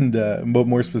and, but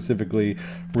more specifically,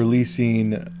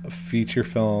 releasing feature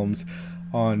films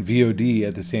on VOD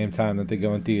at the same time that they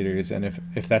go in theaters. And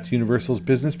if that's Universal's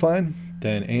business plan,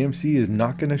 then AMC is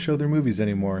not going to show their movies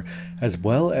anymore, as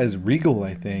well as Regal,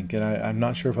 I think. And I'm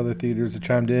not sure if other theaters have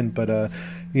chimed in, but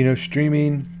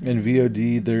streaming and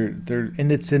VOD,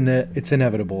 it's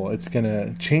inevitable. It's going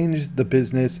to change the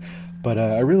business, but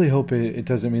I really hope it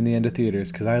doesn't mean the end of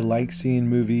theaters, because I like seeing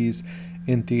movies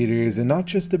in theaters, and not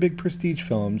just the big prestige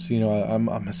films. I'm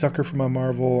a sucker for my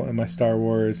Marvel and my Star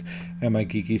Wars and my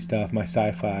geeky stuff, my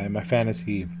sci-fi, my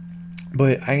fantasy,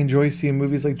 but I enjoy seeing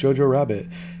movies like Jojo Rabbit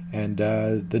and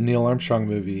the Neil Armstrong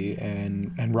movie,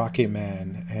 and Rocket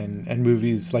Man, and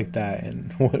movies like that, and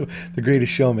The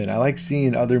Greatest Showman. I like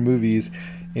seeing other movies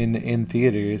in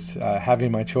theaters,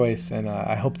 having my choice, and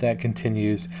I hope that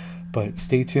continues. But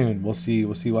stay tuned. We'll see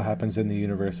what happens in the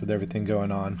universe with everything going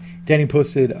on. Danny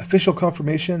posted official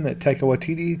confirmation that Taika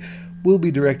Waititi will be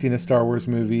directing a Star Wars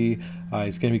movie.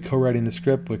 He's going to be co-writing the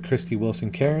script with Christy Wilson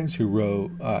Cairns, who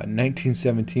wrote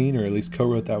 1917, or at least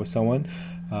co-wrote that with someone.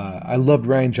 I loved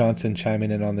Ryan Johnson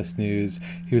chiming in on this news.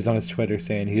 He was on his Twitter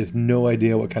saying he has no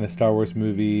idea what kind of Star Wars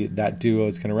movie that duo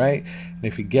is going to write, and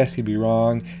if he guessed, he'd be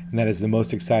wrong, and that is the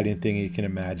most exciting thing he can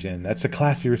imagine. That's a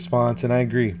classy response, and I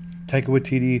agree. Taika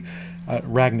Waititi,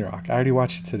 Ragnarok. I already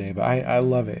watched it today, but I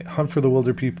love it. Hunt for the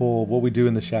Wilder People, What We Do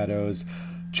in the Shadows,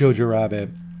 Jojo Rabbit,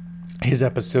 his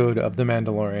episode of The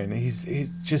Mandalorian.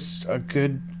 He's just a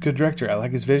good director. I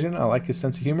like his vision. I like his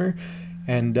sense of humor,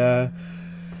 and I'm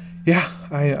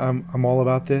all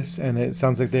about this. And it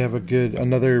sounds like they have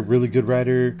another really good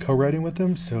writer co-writing with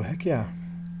them. So heck yeah.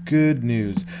 Good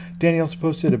news. Danny also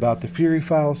posted about the Fury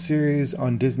Files series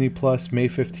on Disney Plus May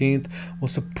 15th. Well,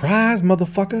 surprise,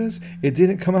 motherfuckers! It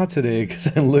didn't come out today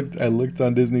because I looked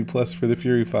on Disney Plus for the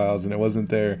Fury Files and it wasn't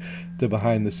there, the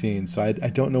behind the scenes. So I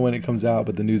don't know when it comes out,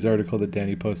 but the news article that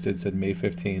Danny posted said May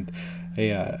 15th.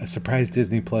 A surprise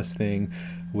Disney Plus thing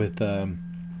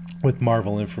with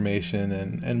Marvel information,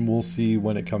 and we'll see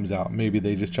when it comes out. Maybe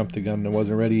they just jumped the gun and it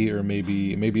wasn't ready, or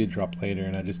maybe it dropped later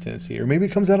and I just didn't see it, or maybe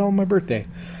it comes out on my birthday.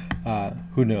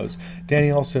 Who knows?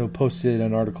 Danny also posted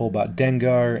an article about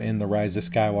Dengar in The Rise of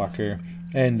Skywalker,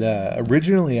 and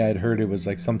originally I'd heard it was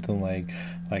like something like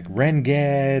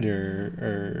Rengad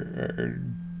or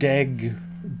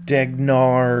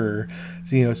Degnar,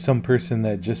 or some person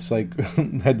that just like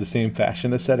had the same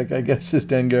fashion aesthetic, I guess, as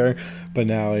Dengar. But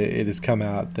now it has come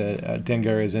out that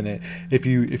Dengar is in it. If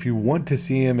you want to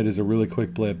see him, it is a really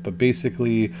quick blip. But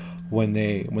basically, when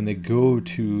they go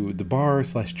to the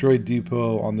bar/droid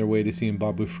depot on their way to seeing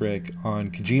Babu Frick on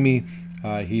Kijimi,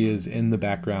 he is in the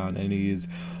background, and he is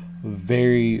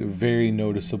very, very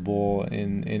noticeable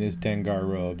in his Dengar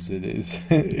robes.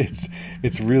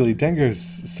 It's really, Dengar's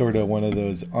sort of one of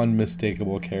those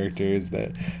unmistakable characters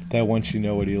that once you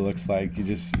know what he looks like, you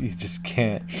just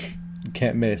can't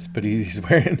miss. But he's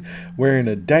wearing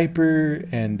a diaper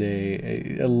and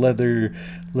a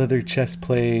leather chest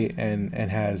plate, and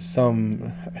has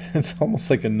some, it's almost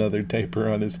like another diaper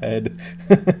on his head.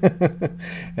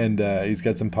 And he's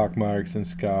got some pockmarks and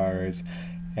scars,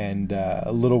 and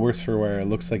a little worse for wear. It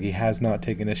looks like he has not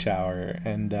taken a shower,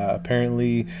 and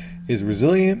apparently is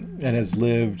resilient and has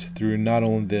lived through not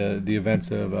only the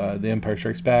events of The Empire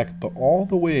Strikes Back, but all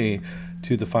the way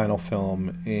to the final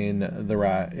film in the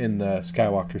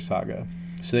Skywalker saga.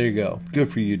 So there you go. Good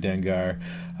for you, Dengar.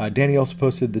 Danny also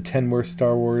posted the 10 worst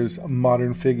Star Wars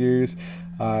modern figures.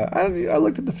 I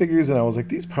looked at the figures and I was like,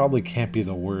 these probably can't be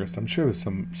the worst. I'm sure there's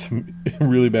some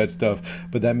really bad stuff,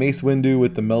 but that Mace Windu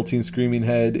with the melting screaming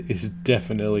head is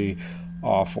definitely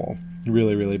awful.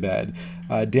 Really, really bad.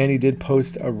 Danny did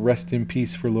post a rest in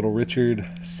peace for Little Richard.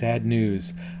 Sad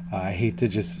news. I hate to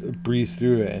just breeze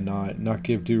through it and not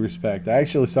give due respect. I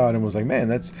actually saw it and was like, man,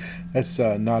 that's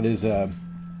not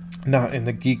in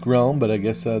the geek realm, but I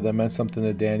guess that meant something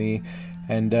to Danny.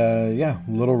 And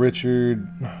Little Richard,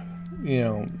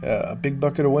 a big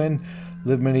bucket of wind,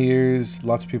 lived many years.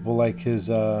 Lots of people like his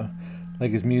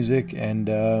music,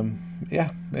 and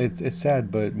it's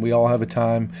sad, but we all have a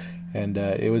time, and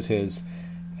it was his,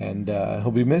 and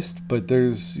he'll be missed. But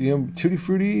there's Tutti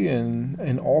Frutti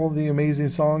and all the amazing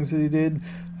songs that he did.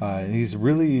 He's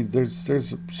really, there's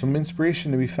some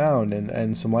inspiration to be found,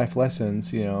 and some life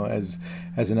lessons, as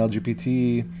an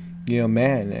LGBT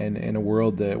man, and in a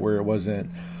world where it wasn't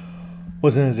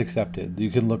as accepted. You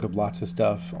can look up lots of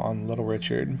stuff on Little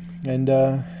Richard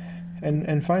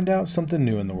and find out something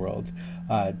new in the world.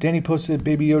 Danny posted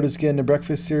Baby Yoda's getting a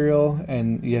breakfast cereal,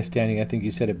 and yes, Danny, I think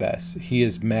you said it best. He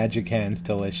is magic hands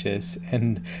delicious,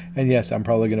 and yes, I'm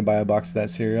probably going to buy a box of that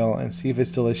cereal and see if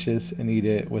it's delicious and eat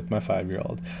it with my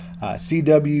 5-year-old.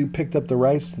 CW picked up the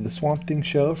rights to the Swamp Thing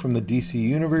show from the DC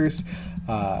universe,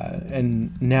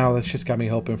 and now that's just got me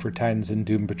hoping for Titans and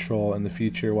Doom Patrol in the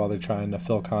future while they're trying to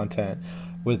fill content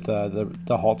with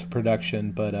the halt to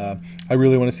production. But I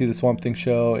really want to see the Swamp Thing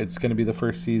show. It's going to be the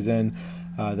first season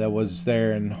that was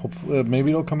there, and hopefully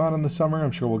maybe it'll come out in the summer.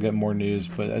 I'm sure we'll get more news,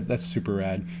 but that's super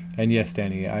rad. And yes,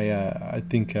 Danny, I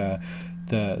think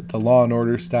the Law and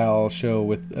Order style show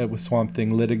with Swamp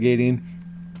Thing litigating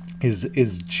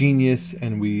is genius,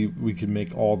 and we could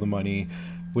make all the money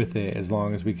with it as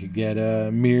long as we could get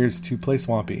Mears to play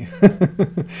Swampy.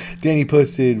 Danny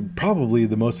posted probably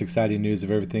the most exciting news of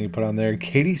everything he put on there.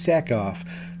 Katie Sackhoff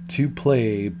to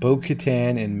play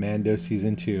Bo-Katan in Mando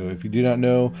Season 2. If you do not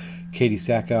know, Katie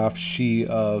Sackhoff, she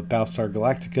of Battlestar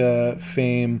Galactica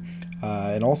fame,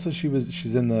 and also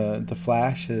she's in the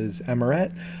Flash as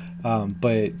Emmerette,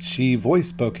 but she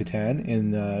voiced Bo-Katan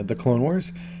in the Clone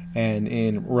Wars and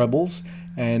in Rebels,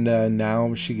 and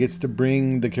now she gets to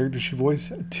bring the character she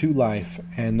voiced to life,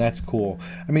 and that's cool.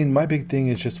 I mean, my big thing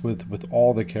is just with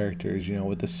all the characters,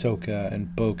 with Ahsoka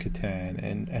and Bo-Katan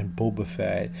and Boba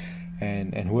Fett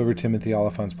and whoever Timothy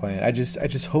Olyphant's playing. I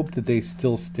just hope that they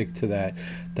still stick to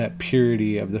that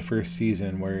purity of the first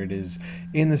season, where it is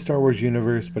in the Star Wars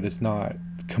universe, but it's not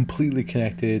completely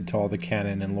connected to all the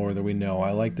canon and lore that we know.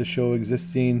 I like the show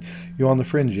existing, on the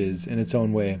fringes in its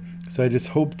own way. So I just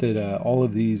hope that all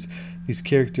of these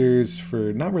characters,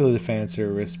 for not really the fan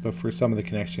service, but for some of the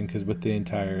connection, because with the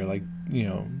entire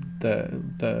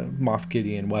the Moff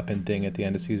Gideon weapon thing at the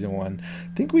end of season 1,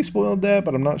 I think we spoiled that,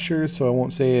 but I'm not sure, so I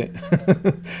won't say it.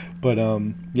 But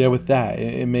with that,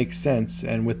 it makes sense,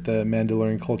 and with the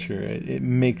Mandalorian culture, it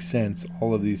makes sense.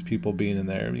 All of these people being in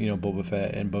there, Boba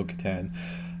Fett and Bo-Katan.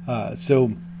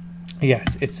 So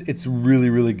yes, it's really,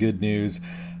 really good news.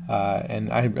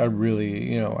 And I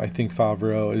really, I think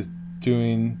Favreau is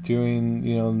doing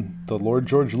the Lord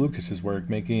George Lucas's work,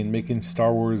 making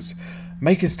Star Wars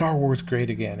great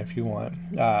again, if you want.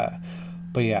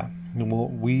 But yeah,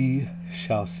 we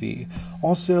shall see.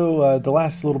 Also, the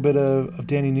last little bit of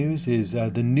Danny news is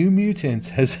the New Mutants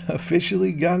has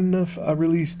officially gotten a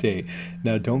release date.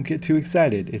 Now, don't get too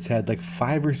excited. It's had like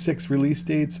 5 or 6 release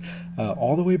dates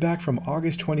all the way back from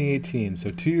August 2018. So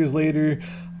 2 years later,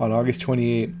 on August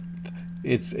 28th,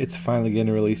 it's finally getting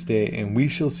a release date, and we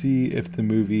shall see if the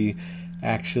movie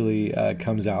actually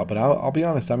comes out. But I'll be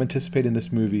honest, I'm anticipating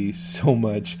this movie so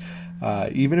much.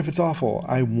 Even if it's awful,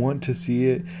 I want to see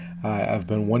it. I've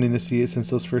been wanting to see it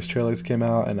since those first trailers came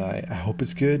out, and I hope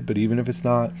it's good. But even if it's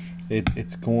not,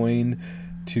 it's going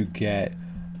to get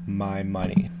my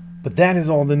money. But that is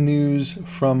all the news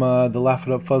from the Laugh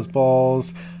It Up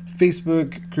Fuzzballs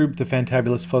Facebook group, the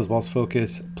Fantabulous Fuzzballs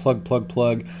Focus.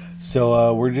 Plug.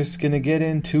 So we're just going to get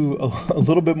into a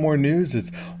little bit more news.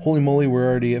 It's holy moly, we're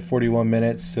already at 41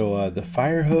 minutes. So the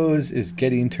fire hose is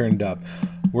getting turned up.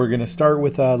 We're going to start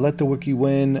with Let the Wookiee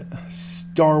Win,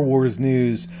 Star Wars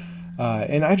news.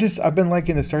 And I've been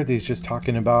liking to start these just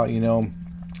talking about,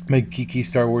 my geeky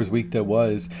Star Wars week that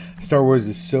was. Star Wars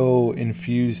is so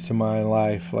infused to my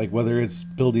life, like whether it's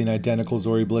building identical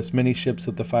Zori Bliss mini ships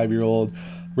with the 5-year-old,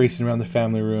 racing around the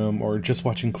family room, or just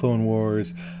watching Clone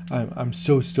Wars. I'm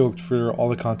so stoked for all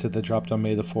the content that dropped on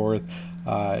May the 4th.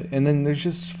 And then there's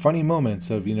just funny moments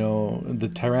of, the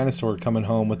Tyrannosaur coming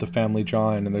home with the family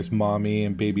drawing, and there's mommy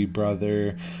and baby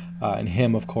brother, and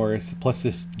him, of course, plus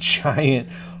this giant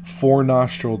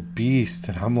 4-nostriled beast.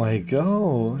 And I'm like,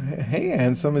 oh, hey,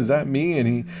 handsome, is that me?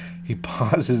 And he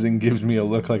pauses and gives me a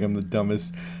look like I'm the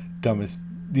dumbest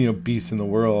beast in the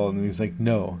world. And he's like,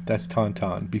 no, that's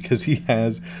Tauntaun, because he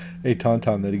has a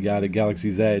Tauntaun that he got at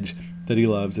Galaxy's Edge that he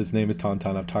loves. His name is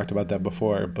Tauntaun. I've talked about that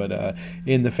before, but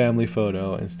in the family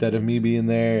photo, instead of me being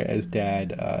there as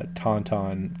dad,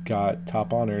 Tauntaun got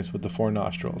top honors with the 4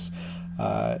 nostrils.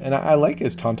 And I like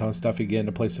his Tauntaun stuff again,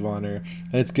 a place of honor.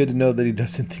 And it's good to know that he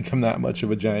doesn't think I'm that much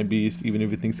of a giant beast, even if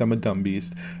he thinks I'm a dumb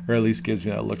beast, or at least gives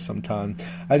me that look sometime.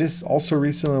 I just also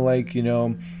recently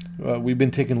we've been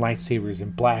taking lightsabers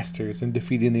and blasters and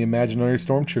defeating the imaginary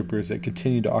stormtroopers that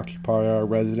continue to occupy our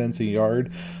residence and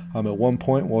yard. At one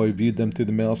point, while we viewed them through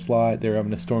the mail slot, they were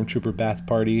having a stormtrooper bath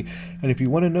party. And if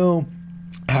you want to know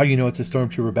how you know it's a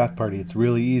stormtrooper bath party, it's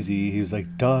really easy. He was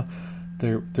like, duh,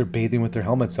 they're bathing with their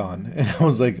helmets on. And I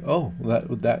was like, oh,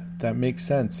 that makes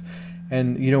sense.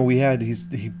 And he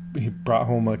brought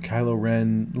home a Kylo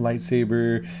Ren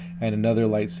lightsaber and another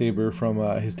lightsaber from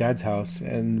his dad's house,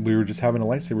 and we were just having a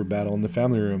lightsaber battle in the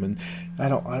family room. And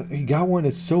he got one.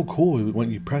 It's so cool.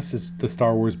 When you press the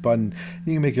Star Wars button,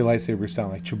 you can make your lightsaber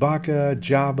sound like Chewbacca,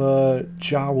 Jabba,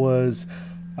 Jawas,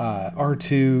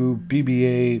 R2,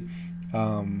 BB-8,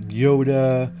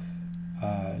 Yoda,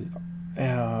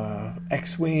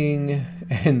 X-Wing,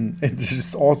 and it's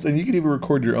just all. And you can even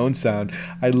record your own sound.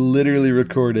 I literally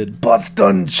recorded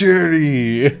 "Boston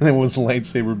Cherry," and it was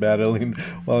lightsaber battling.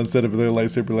 While instead of their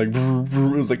lightsaber like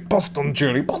it was like "Boston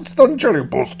Cherry, Boston Cherry,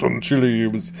 Boston Cherry."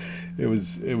 It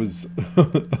was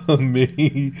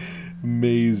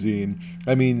amazing.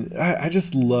 I mean, I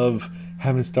just love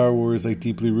having Star Wars like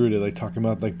deeply rooted, like talking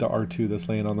about like the R2 that's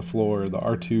laying on the floor, the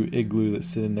R2 igloo that's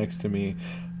sitting next to me,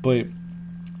 but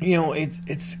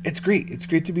it's great. It's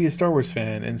great to be a Star Wars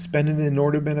fan and spend an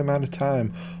inordinate amount of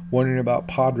time wondering about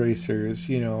pod racers.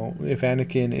 If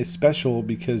Anakin is special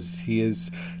because he has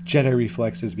Jedi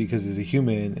reflexes because he's a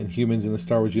human, and humans in the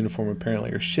Star Wars uniform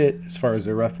apparently are shit as far as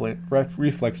their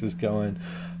reflexes going.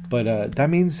 But that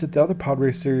means that the other pod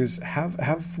racers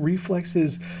have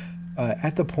reflexes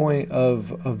at the point of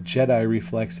Jedi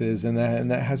reflexes, and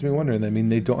that has me wondering. I mean,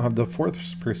 they don't have the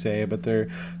Force per se, but they're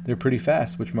pretty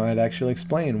fast, which might actually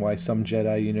explain why some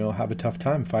Jedi, have a tough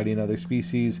time fighting other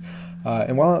species.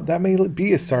 And while that may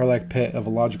be a Sarlacc pit of a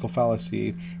logical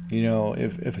fallacy,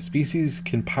 if a species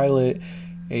can pilot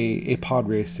a pod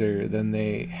racer, then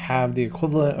they have the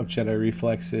equivalent of Jedi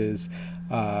reflexes,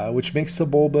 which makes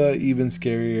Sebulba even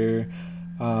scarier.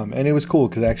 And it was cool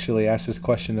because I actually asked this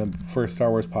question for a Star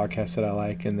Wars podcast that I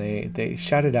like, and they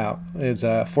shouted out. It's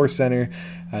Force Center.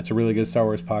 It's a really good Star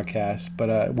Wars podcast.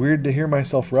 But weird to hear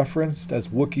myself referenced as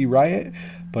Wookiee Riot,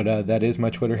 but that is my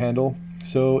Twitter handle.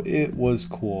 So it was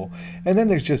cool. And then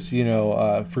there's just,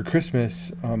 for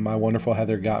Christmas, my wonderful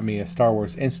Heather got me a Star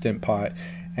Wars Instant Pot,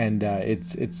 and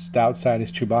it's the outside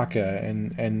is Chewbacca,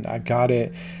 and I got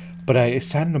it. But it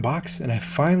sat in a box, and I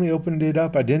finally opened it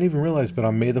up. I didn't even realize, but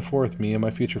on May the 4th, me and my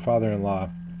future father-in-law,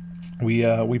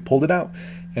 we pulled it out,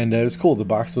 and it was cool. The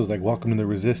box was like, "Welcome to the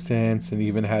Resistance," and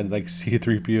even had like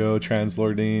C-3PO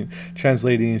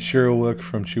translating Sherwook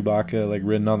from Chewbacca, like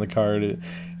written on the card.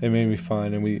 It made me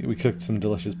fun, and we cooked some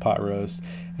delicious pot roast.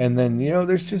 And then,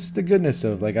 there's just the goodness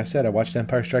of, like I said, I watched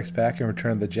Empire Strikes Back and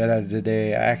Return of the Jedi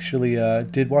today. I actually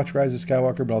did watch Rise of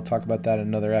Skywalker, but I'll talk about that in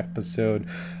another episode.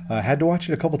 I had to watch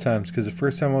it a couple times because the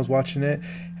first time I was watching it,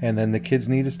 and then the kids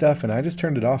needed stuff, and I just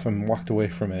turned it off and walked away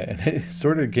from it. And it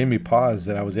sort of gave me pause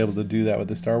that I was able to do that with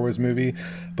the Star Wars movie.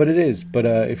 But it is. But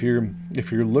if you're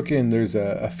looking, there's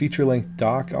a feature-length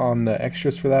doc on the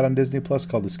extras for that on Disney Plus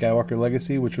called The Skywalker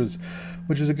Legacy, which was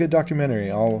a good documentary.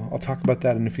 I'll talk about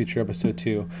that in a future episode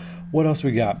too. What else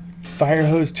we got? Fire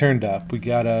hose turned up. We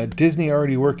got Disney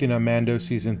already working on Mando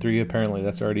Season 3. Apparently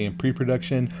that's already in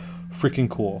pre-production. Freaking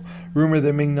cool. Rumor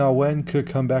that Ming-Na Wen could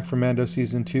come back for Mando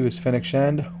Season 2 as Fennec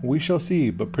Shand. We shall see,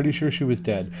 but pretty sure she was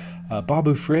dead.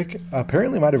 Babu Frick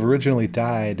apparently might have originally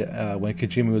died when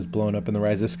Kojima was blown up in The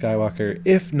Rise of Skywalker,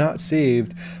 if not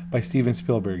saved by Steven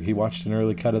Spielberg. He watched an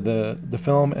early cut of the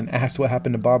film and asked what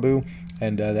happened to Babu,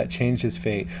 and that changed his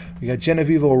fate. We got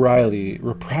Genevieve O'Reilly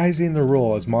reprising the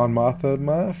role as Mon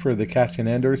Mothma for the Cassian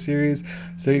Andor series.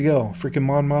 So there you go. Freaking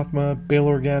Mon Mothma, Bail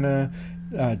Organa,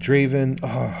 Draven.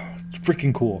 Oh,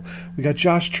 freaking cool. We got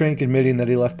Josh Trank admitting that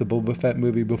he left the Boba Fett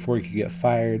movie before he could get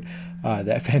fired.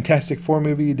 That Fantastic Four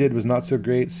movie he did was not so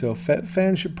great, so Fett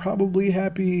fans should probably be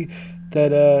happy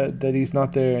that he's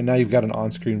not there. And now you've got an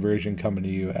on-screen version coming to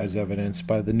you, as evidenced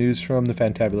by the news from the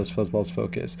Fantabulous Fuzzballs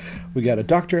Focus. We got a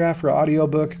Dr. Aphra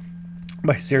audiobook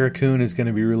by Sarah Kuhn is going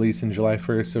to be released in July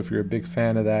 1st, so if you're a big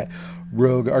fan of that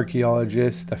rogue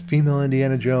archaeologist, the female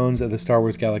Indiana Jones of the Star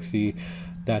Wars galaxy,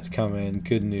 that's coming.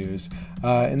 Good news.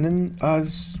 And then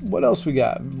what else we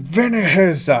got? Werner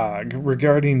Herzog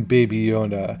regarding Baby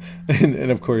Yoda.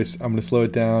 And of course, I'm going to slow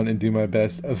it down and do my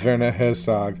best. Werner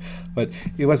Herzog. But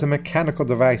it was a mechanical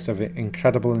device of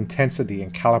incredible intensity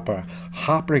and caliber,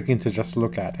 heartbreaking to just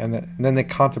look at. And then they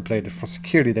contemplated. For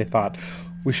security, they thought,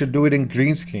 we should do it in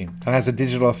green screen and as a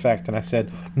digital effect. And I said,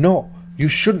 no, you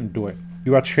shouldn't do it.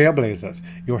 You are trailblazers.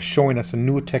 You are showing us a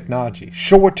new technology.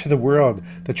 Show it to the world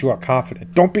that you are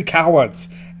confident. Don't be cowards.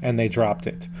 And they dropped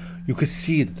it. You could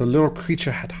see that the little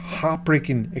creature had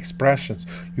heartbreaking expressions.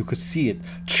 You could see it.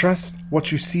 Trust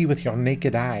what you see with your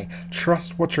naked eye.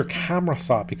 Trust what your camera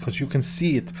saw because you can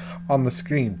see it on the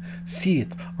screen. See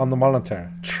it on the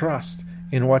monitor. Trust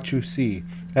in what you see.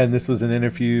 And this was an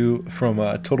interview from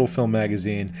Total Film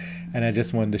Magazine, and I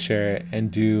just wanted to share it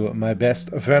and do my best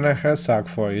Werner Herzog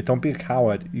for you. Don't be a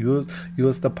coward.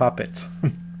 Use the puppet.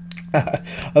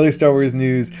 Other Star Wars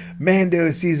news. Mando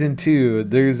Season 2.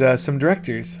 There's some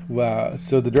directors. Wow.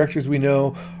 So the directors we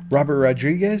know, Robert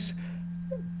Rodriguez,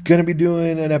 going to be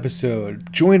doing an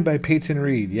episode, joined by Peyton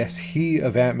Reed. Yes, he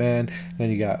of Ant-Man.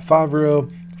 Then you got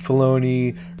Favreau,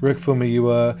 Filoni, Rick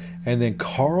Famuyiwa, and then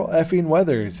Carl effing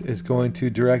Weathers is going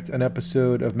to direct an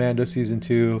episode of Mando Season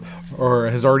 2, or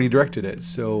has already directed it.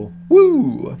 So,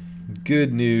 woo!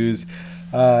 Good news.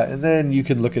 And then you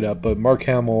can look it up, but Mark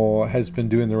Hamill has been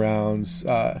doing the rounds,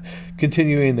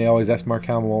 continuing. They always ask Mark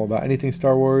Hamill about anything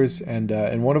Star Wars,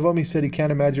 and one of them, he said he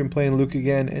can't imagine playing Luke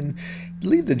again, and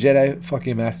leave the Jedi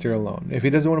fucking Master alone. If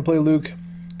he doesn't want to play Luke,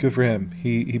 good for him.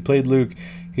 He played Luke.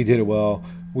 He did it well.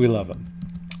 We love him.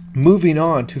 Moving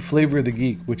on to Flavor of the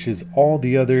Geek, which is all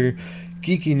the other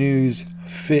geeky news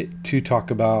fit to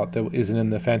talk about that isn't in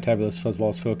the Fantabulous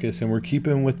Fuzzballs Focus, and we're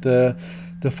keeping with the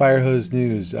the Fire Hose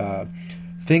News.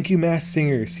 Thank you, Masked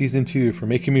Singer Season 2, for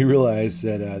making me realize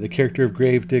that the character of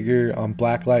Gravedigger on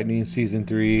Black Lightning Season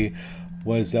 3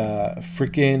 was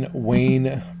freaking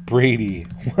Wayne Brady.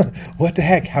 What the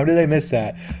heck? How did I miss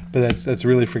that? But that's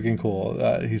really freaking cool.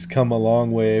 He's come a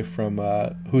long way from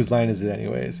Whose Line Is It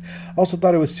Anyways? I also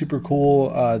thought it was super cool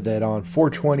that on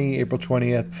 4/20, April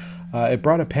 20th, it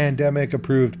brought a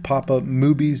pandemic-approved pop-up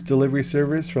Moobies delivery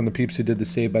service from the peeps who did the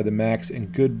Save by the Max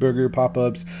and Good Burger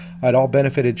pop-ups. It all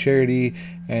benefited charity,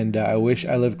 and I wish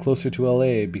I lived closer to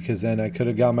LA because then I could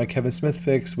have got my Kevin Smith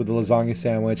fix with a lasagna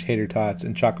sandwich, hater tots,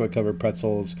 and chocolate-covered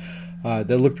pretzels.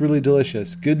 That looked really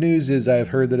delicious. Good news is I've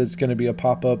heard that it's going to be a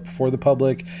pop-up for the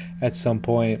public at some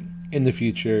point in the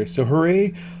future. So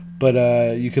hooray!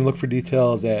 But you can look for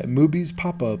details at Moobies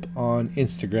Pop-Up on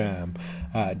Instagram.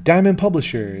 Diamond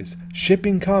Publishers,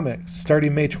 shipping comics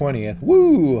starting May 20th.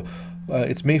 Woo!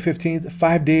 It's May 15th.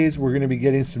 5 days, we're going to be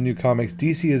getting some new comics.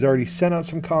 DC has already sent out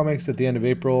some comics at the end of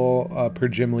April per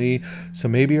Jim Lee. So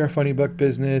maybe our funny buck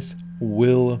business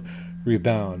will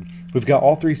rebound. We've got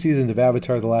all 3 seasons of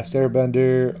Avatar The Last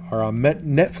Airbender are on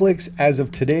Netflix as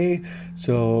of today.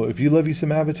 So if you love you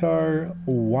some Avatar,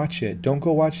 watch it. Don't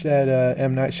go watch that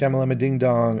M. Night Shyamalan Ding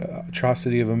Dong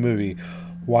atrocity of a movie.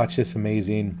 Watch this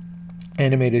amazing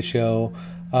animated show.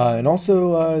 And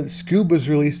also, Scoob was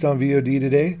released on VOD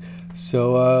today.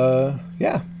 So,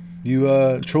 yeah.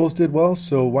 You Trolls did well,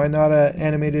 so why not an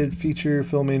animated feature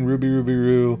filming Ruby Ruby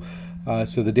Roo?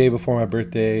 So the day before my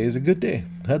birthday is a good day.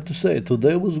 I have to say,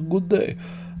 today was a good day.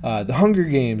 The Hunger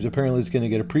Games apparently is going to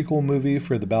get a prequel movie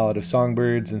for the Ballad of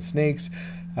Songbirds and Snakes,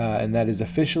 and that is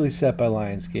officially set by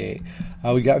Lionsgate.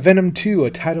 We got Venom 2,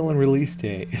 a title and release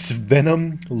date. It's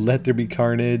Venom, Let There Be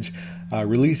Carnage,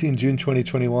 releasing June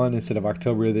 2021 instead of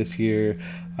October of this year.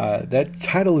 That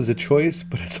title is a choice,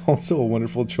 but it's also a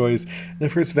wonderful choice. The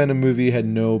first Venom movie had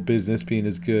no business being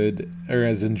as good or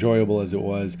as enjoyable as it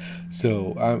was.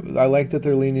 So I like that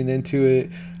they're leaning into it.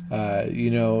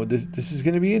 This is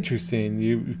going to be interesting.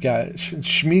 You've got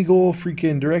Schmeagol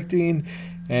freaking directing,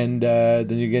 and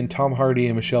then you're getting Tom Hardy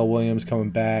and Michelle Williams coming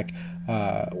back.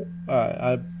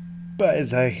 But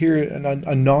as I hear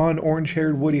a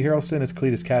non-orange-haired Woody Harrelson as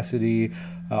Cletus Cassidy,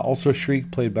 also Shriek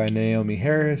played by Naomi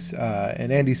Harris,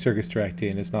 and Andy Serkis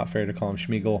directing. It's not fair to call him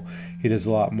Schmeagol. He does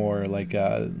a lot more like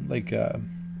the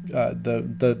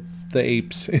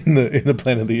apes in the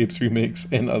Planet of the Apes remakes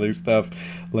and other stuff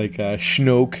like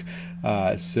Snoke.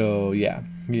 So yeah,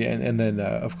 and then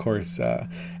of course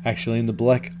actually in the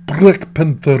Black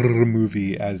Panther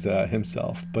movie as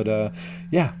himself. But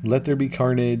yeah, Let There Be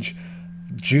Carnage.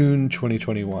 June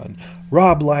 2021.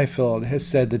 Rob Liefeld has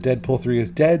said that Deadpool 3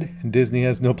 is dead and Disney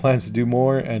has no plans to do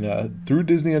more, and threw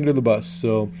Disney under the bus.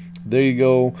 So there you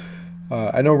go.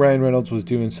 I know Ryan Reynolds was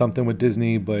doing something with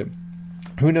Disney, but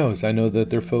who knows? I know that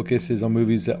their focus is on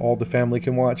movies that all the family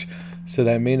can watch, so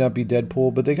that may not be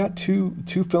Deadpool. But they got two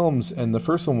films, and the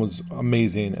first one was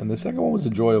amazing, and the second one was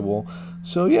enjoyable.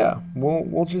 So yeah,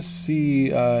 we'll just see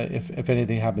if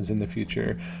anything happens in the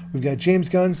future. We've got James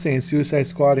Gunn saying Suicide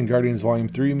Squad and Guardians Volume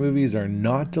 3 movies are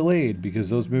not delayed because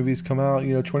those movies come out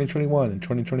 2021 and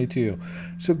 2022.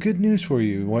 So good news for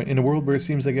you. In a world where it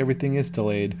seems like everything is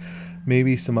delayed,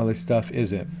 maybe some other stuff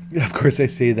isn't. Of course I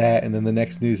say that, and then the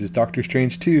next news is Doctor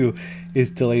Strange 2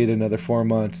 is delayed another 4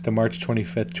 months to March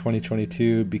 25th,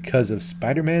 2022 because of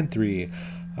Spider-Man 3.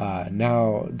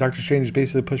 Now, Doctor Strange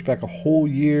basically pushed back a whole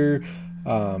year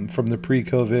from the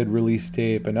pre-COVID release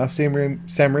date, but now Sam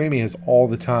Raimi has all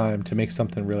the time to make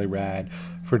something really rad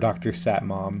for Dr.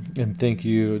 Satmom. And thank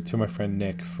you to my friend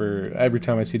Nick for every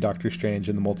time I see Doctor Strange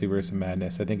in the Multiverse of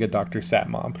Madness, I think of Dr.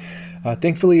 Satmom.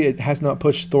 Thankfully, it has not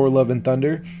pushed Thor Love and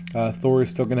Thunder. Thor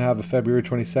is still going to have a February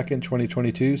 22nd,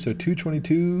 2022, so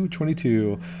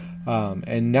 2/22/22.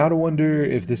 And now to wonder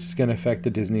if this is going to affect the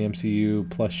Disney MCU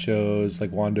plus shows like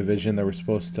WandaVision that were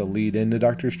supposed to lead into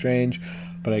Doctor Strange,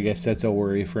 but I guess that's a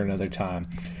worry for another time.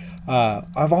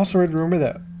 I've also heard the rumor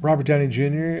that Robert Downey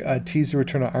Jr. Teased the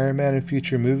return of Iron Man in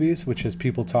future movies, which has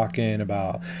people talking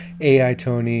about AI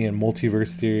Tony and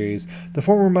multiverse theories. The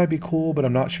former might be cool, but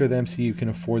I'm not sure the MCU can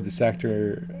afford this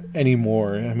actor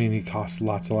anymore. I mean, he costs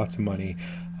lots and lots of money.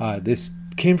 This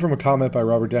came from a comment by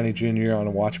Robert Downey Jr. on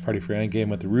a watch party for Endgame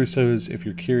with the Russos, if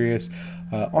you're curious.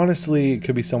 Honestly, it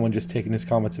could be someone just taking his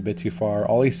comments a bit too far.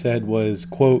 All he said was,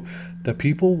 quote, "The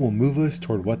people will move us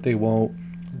toward what they want,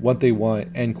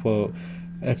 end quote."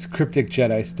 That's cryptic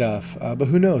Jedi stuff, but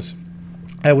who knows?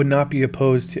 I would not be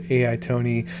opposed to AI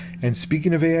Tony. And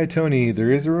speaking of AI Tony, there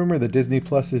is a rumor that Disney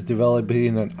Plus is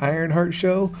developing an Ironheart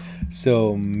show,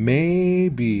 so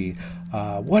maybe.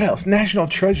 What else? National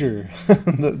Treasure.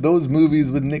 Those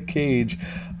movies with Nick Cage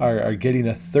are getting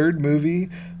a third movie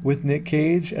with Nick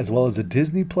Cage, as well as a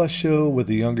Disney Plus show with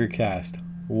a younger cast.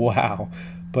 Wow.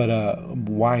 But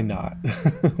why not?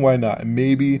 Why not?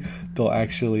 Maybe they'll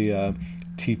actually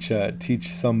teach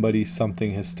somebody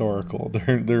something historical.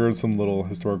 There are some little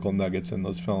historical nuggets in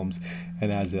those films,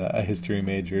 and as a history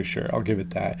major, sure, I'll give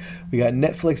it that. We got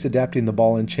Netflix adapting the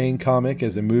Ball and Chain comic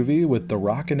as a movie with The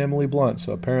Rock and Emily Blunt.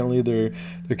 So apparently their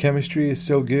chemistry is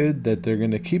so good that they're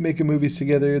going to keep making movies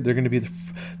together. They're going to be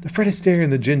the Fred Astaire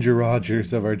and the Ginger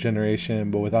Rogers of our generation,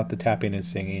 but without the tapping and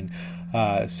singing.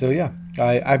 So yeah,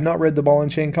 I've not read the Ball and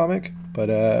Chain comic,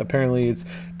 but apparently it's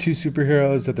two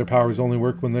superheroes that their powers only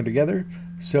work when they're together.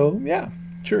 So yeah,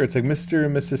 sure, it's like Mr.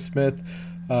 and Mrs. Smith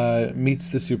meets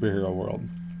the superhero world.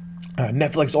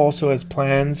 Netflix also has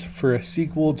plans for a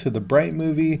sequel to the Bright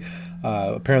movie.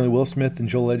 Apparently Will Smith and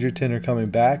Joel Edgerton are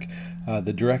coming back.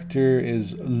 The director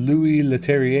is Louis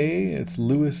Leterrier. It's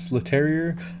Louis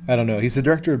Leterrier. I don't know. He's the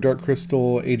director of Dark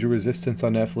Crystal, Age of Resistance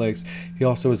on Netflix. He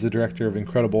also is the director of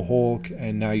Incredible Hulk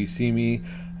and Now You See Me.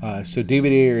 So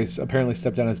David Ayer has apparently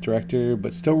stepped down as director,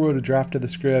 but still wrote a draft of the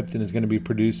script and is going to be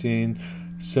producing.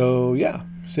 So yeah,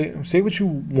 say what you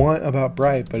want about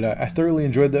Bright, but I thoroughly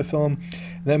enjoyed that film.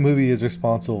 That movie is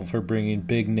responsible for bringing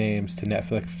big names to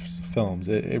Netflix films.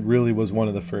 It really was one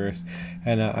of the first,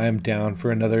 and I am down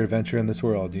for another adventure in this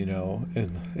world. You know,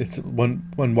 it's when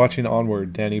watching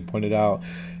Onward, Danny pointed out,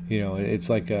 you know, it's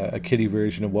like a kiddie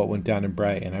version of what went down in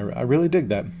Bright, and I really dig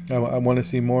that. I want to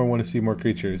see more. I want to see more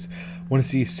creatures. I want to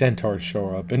see centaurs show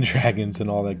up and dragons and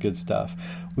all that good stuff.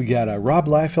 We got Rob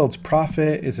Liefeld's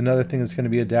Prophet is another thing that's going to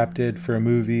be adapted for a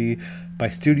movie by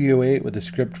Studio 8 with a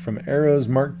script from Arrow's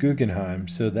Mark Guggenheim.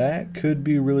 So that could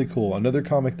be really cool. Another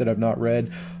comic that I've not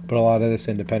read, but a lot of this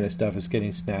independent stuff is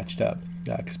getting snatched up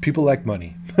because people like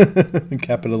money.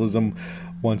 Capitalism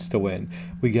wants to win.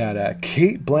 We got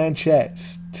Kate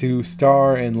Blanchett to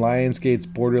star in Lionsgate's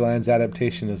Borderlands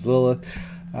adaptation as Lilith.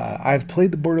 I've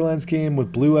played the Borderlands game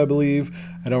with Blue, I believe.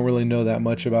 I don't really know that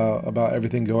much about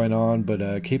everything going on, but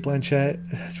Kate Blanchett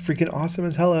is freaking awesome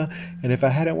as hella. And if I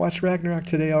hadn't watched Ragnarok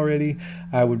today already,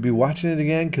 I would be watching it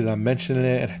again because I'm mentioning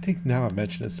it. And I think now I've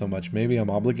mentioned it so much, maybe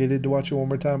I'm obligated to watch it one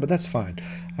more time, but that's fine.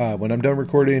 When I'm done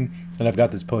recording and I've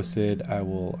got this posted, I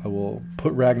will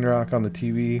put Ragnarok on the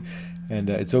TV. And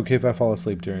it's okay if I fall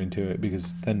asleep during to it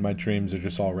because then my dreams are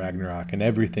just all Ragnarok and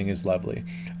everything is lovely.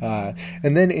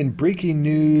 And then in breaking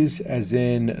news, as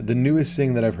in the newest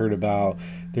thing that I've heard about,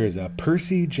 there's a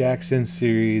Percy Jackson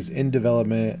series in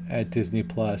development at Disney+.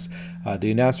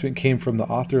 The announcement came from the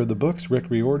author of the books, Rick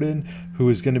Riordan, who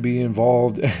is going to be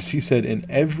involved, as he said, in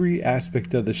every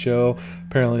aspect of the show.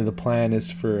 Apparently the plan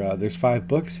is for, there's 5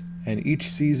 books, and each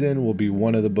season will be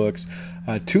one of the books.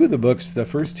 2 of the books, the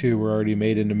first 2 were already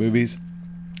made into movies.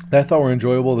 I thought were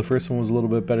enjoyable. The first one was a little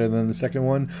bit better than the second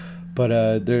one, but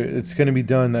it's going to be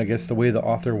done, I guess, the way the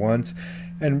author wants,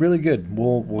 and really good.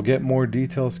 We'll get more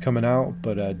details coming out,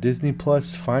 but Disney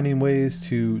Plus finding ways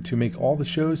to make all the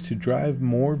shows to drive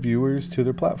more viewers to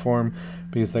their platform,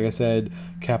 because like I said,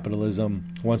 capitalism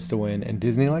wants to win, and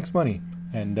Disney likes money,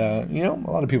 and a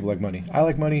lot of people like money. I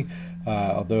like money,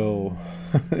 although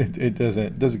it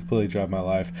doesn't completely drive my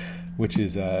life, which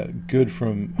is good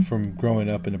from growing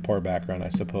up in a poor background, I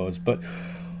suppose. But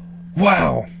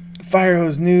wow, Fire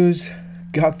Hose News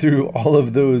got through all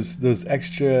of those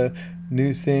extra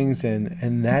news things,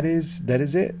 and that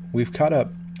is it. We've caught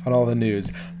up on all the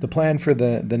news. The plan for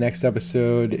the next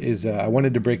episode is I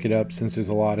wanted to break it up since there's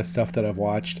a lot of stuff that I've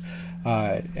watched,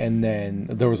 and then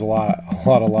there was a lot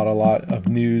of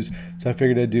news. So I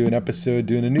figured I'd do an episode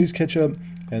doing a news catch up.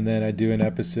 And then I do an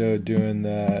episode doing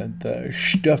the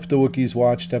Stuff the Wookiees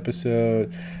Watched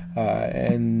episode,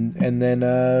 and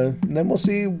then we'll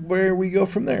see where we go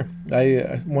from there.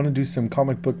 I want to do some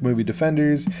comic book movie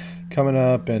Defenders coming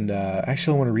up, and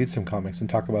actually I want to read some comics and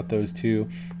talk about those too.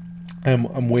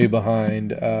 I'm way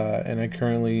behind, and I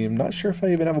currently am not sure if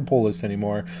I even have a pull list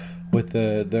anymore with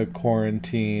the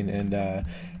quarantine and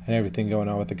everything going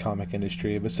on with the comic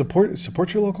industry. But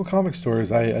support your local comic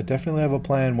stores. I definitely have a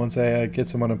plan once I get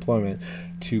some unemployment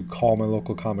to call my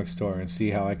local comic store and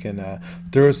see how I can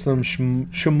throw some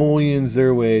shamullions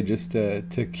their way just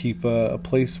to keep a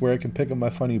place where I can pick up my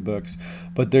funny books.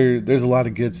 But there's a lot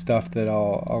of good stuff that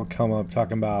I'll come up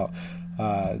talking about.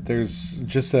 There's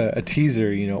just a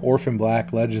teaser, Orphan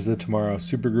Black, Legends of Tomorrow,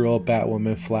 Supergirl,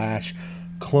 Batwoman, Flash,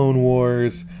 Clone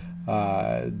Wars,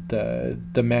 the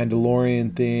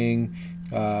Mandalorian thing,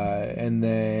 and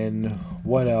then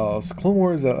what else? Clone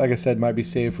Wars, like I said, might be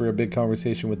saved for a big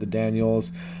conversation with the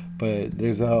Daniels, but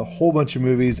there's a whole bunch of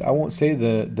movies. I won't say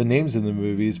the names of the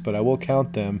movies, but I will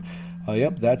count them.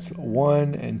 Yep, that's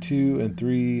 1 and 2 and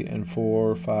 3 and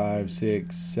 4, 5,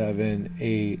 6, 7,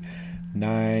 8,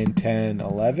 9, 10,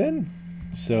 11.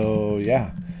 So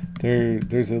yeah,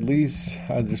 there's at least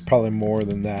there's probably more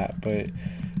than that, but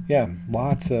yeah,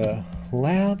 lots of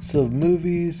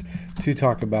movies to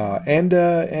talk about, and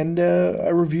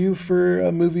a review for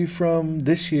a movie from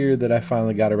this year that I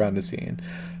finally got around to seeing.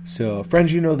 So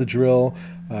friends, you know the drill.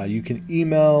 You can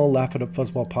email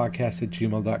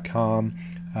laughitupfuzzballpodcast@gmail.com.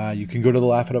 You can go to the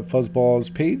Laugh It Up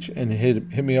Fuzzballs page and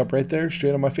hit me up right there,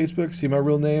 straight on my Facebook. See my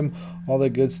real name, all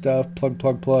that good stuff.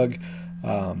 Plug.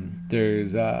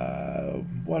 There's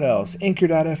what else?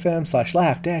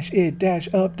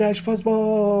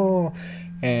 Anchor.fm/laugh-it-up-fuzzball,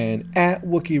 and at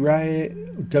Wookie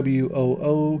Riot,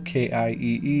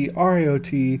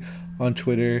 WOOKIEERIOT on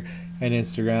Twitter and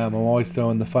Instagram. I'm always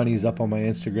throwing the funnies up on my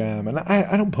Instagram, and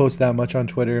I don't post that much on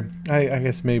Twitter. I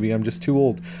guess maybe I'm just too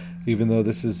old. Even though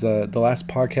this is the last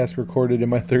podcast recorded in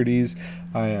my 30s,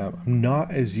 I'm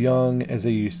not as young as I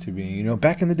used to be. You know,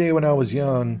 back in the day when I was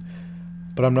young,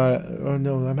 but I'm not. Oh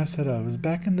no, I messed that up. It was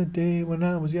back in the day when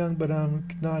I was young, but I'm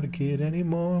not a kid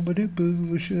anymore. But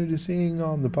boo, should have sing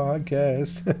on the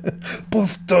podcast.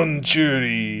 Boston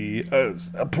Cherry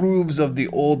approves of the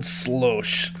old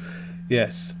slosh.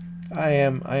 Yes, I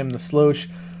am the slosh.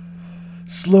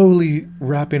 Slowly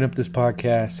wrapping up this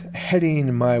podcast,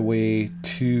 heading my way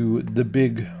to the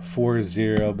big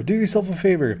 4-0. But do yourself a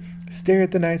favor, stare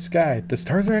at the night sky. The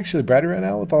stars are actually brighter right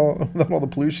now with all the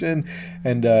pollution.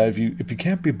 And if you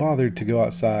can't be bothered to go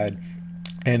outside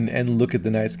and look at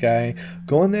the night sky,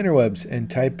 go on the interwebs and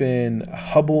type in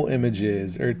Hubble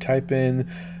images, or type in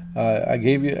I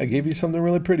gave you something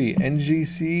really pretty,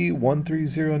 NGC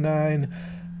 1309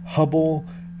 Hubble.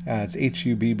 It's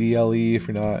HUBBLE if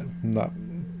you're not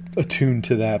attuned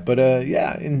to that. But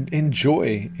yeah,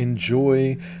 enjoy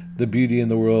the beauty in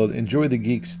the world. Enjoy the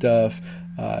geek stuff.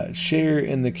 Share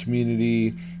in the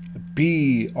community.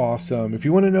 Be awesome. If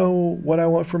you want to know what I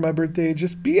want for my birthday,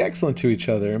 just be excellent to each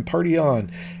other and party on.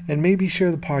 And maybe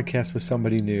share the podcast with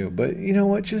somebody new. But you know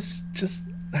what? Just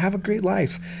have a great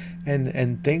life.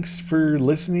 And thanks for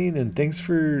listening, and thanks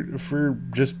for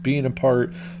just being a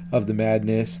part of the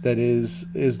madness that is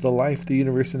the life, the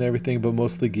universe, and everything, but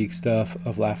mostly geek stuff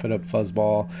of Laugh It Up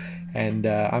Fuzzball. And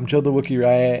I'm Joe the Wookie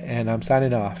Riot, and I'm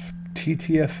signing off.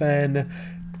 TTFN,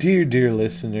 dear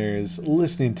listeners,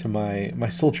 listening to my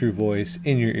sultry voice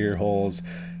in your ear holes.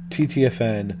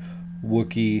 TTFN,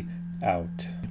 Wookie out.